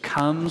which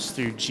comes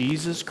through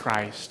Jesus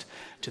Christ,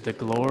 to the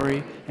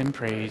glory and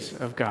praise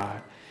of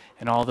God.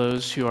 And all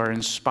those who are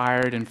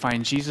inspired and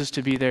find Jesus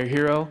to be their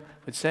hero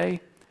would say,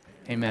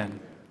 Amen.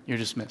 You're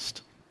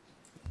dismissed.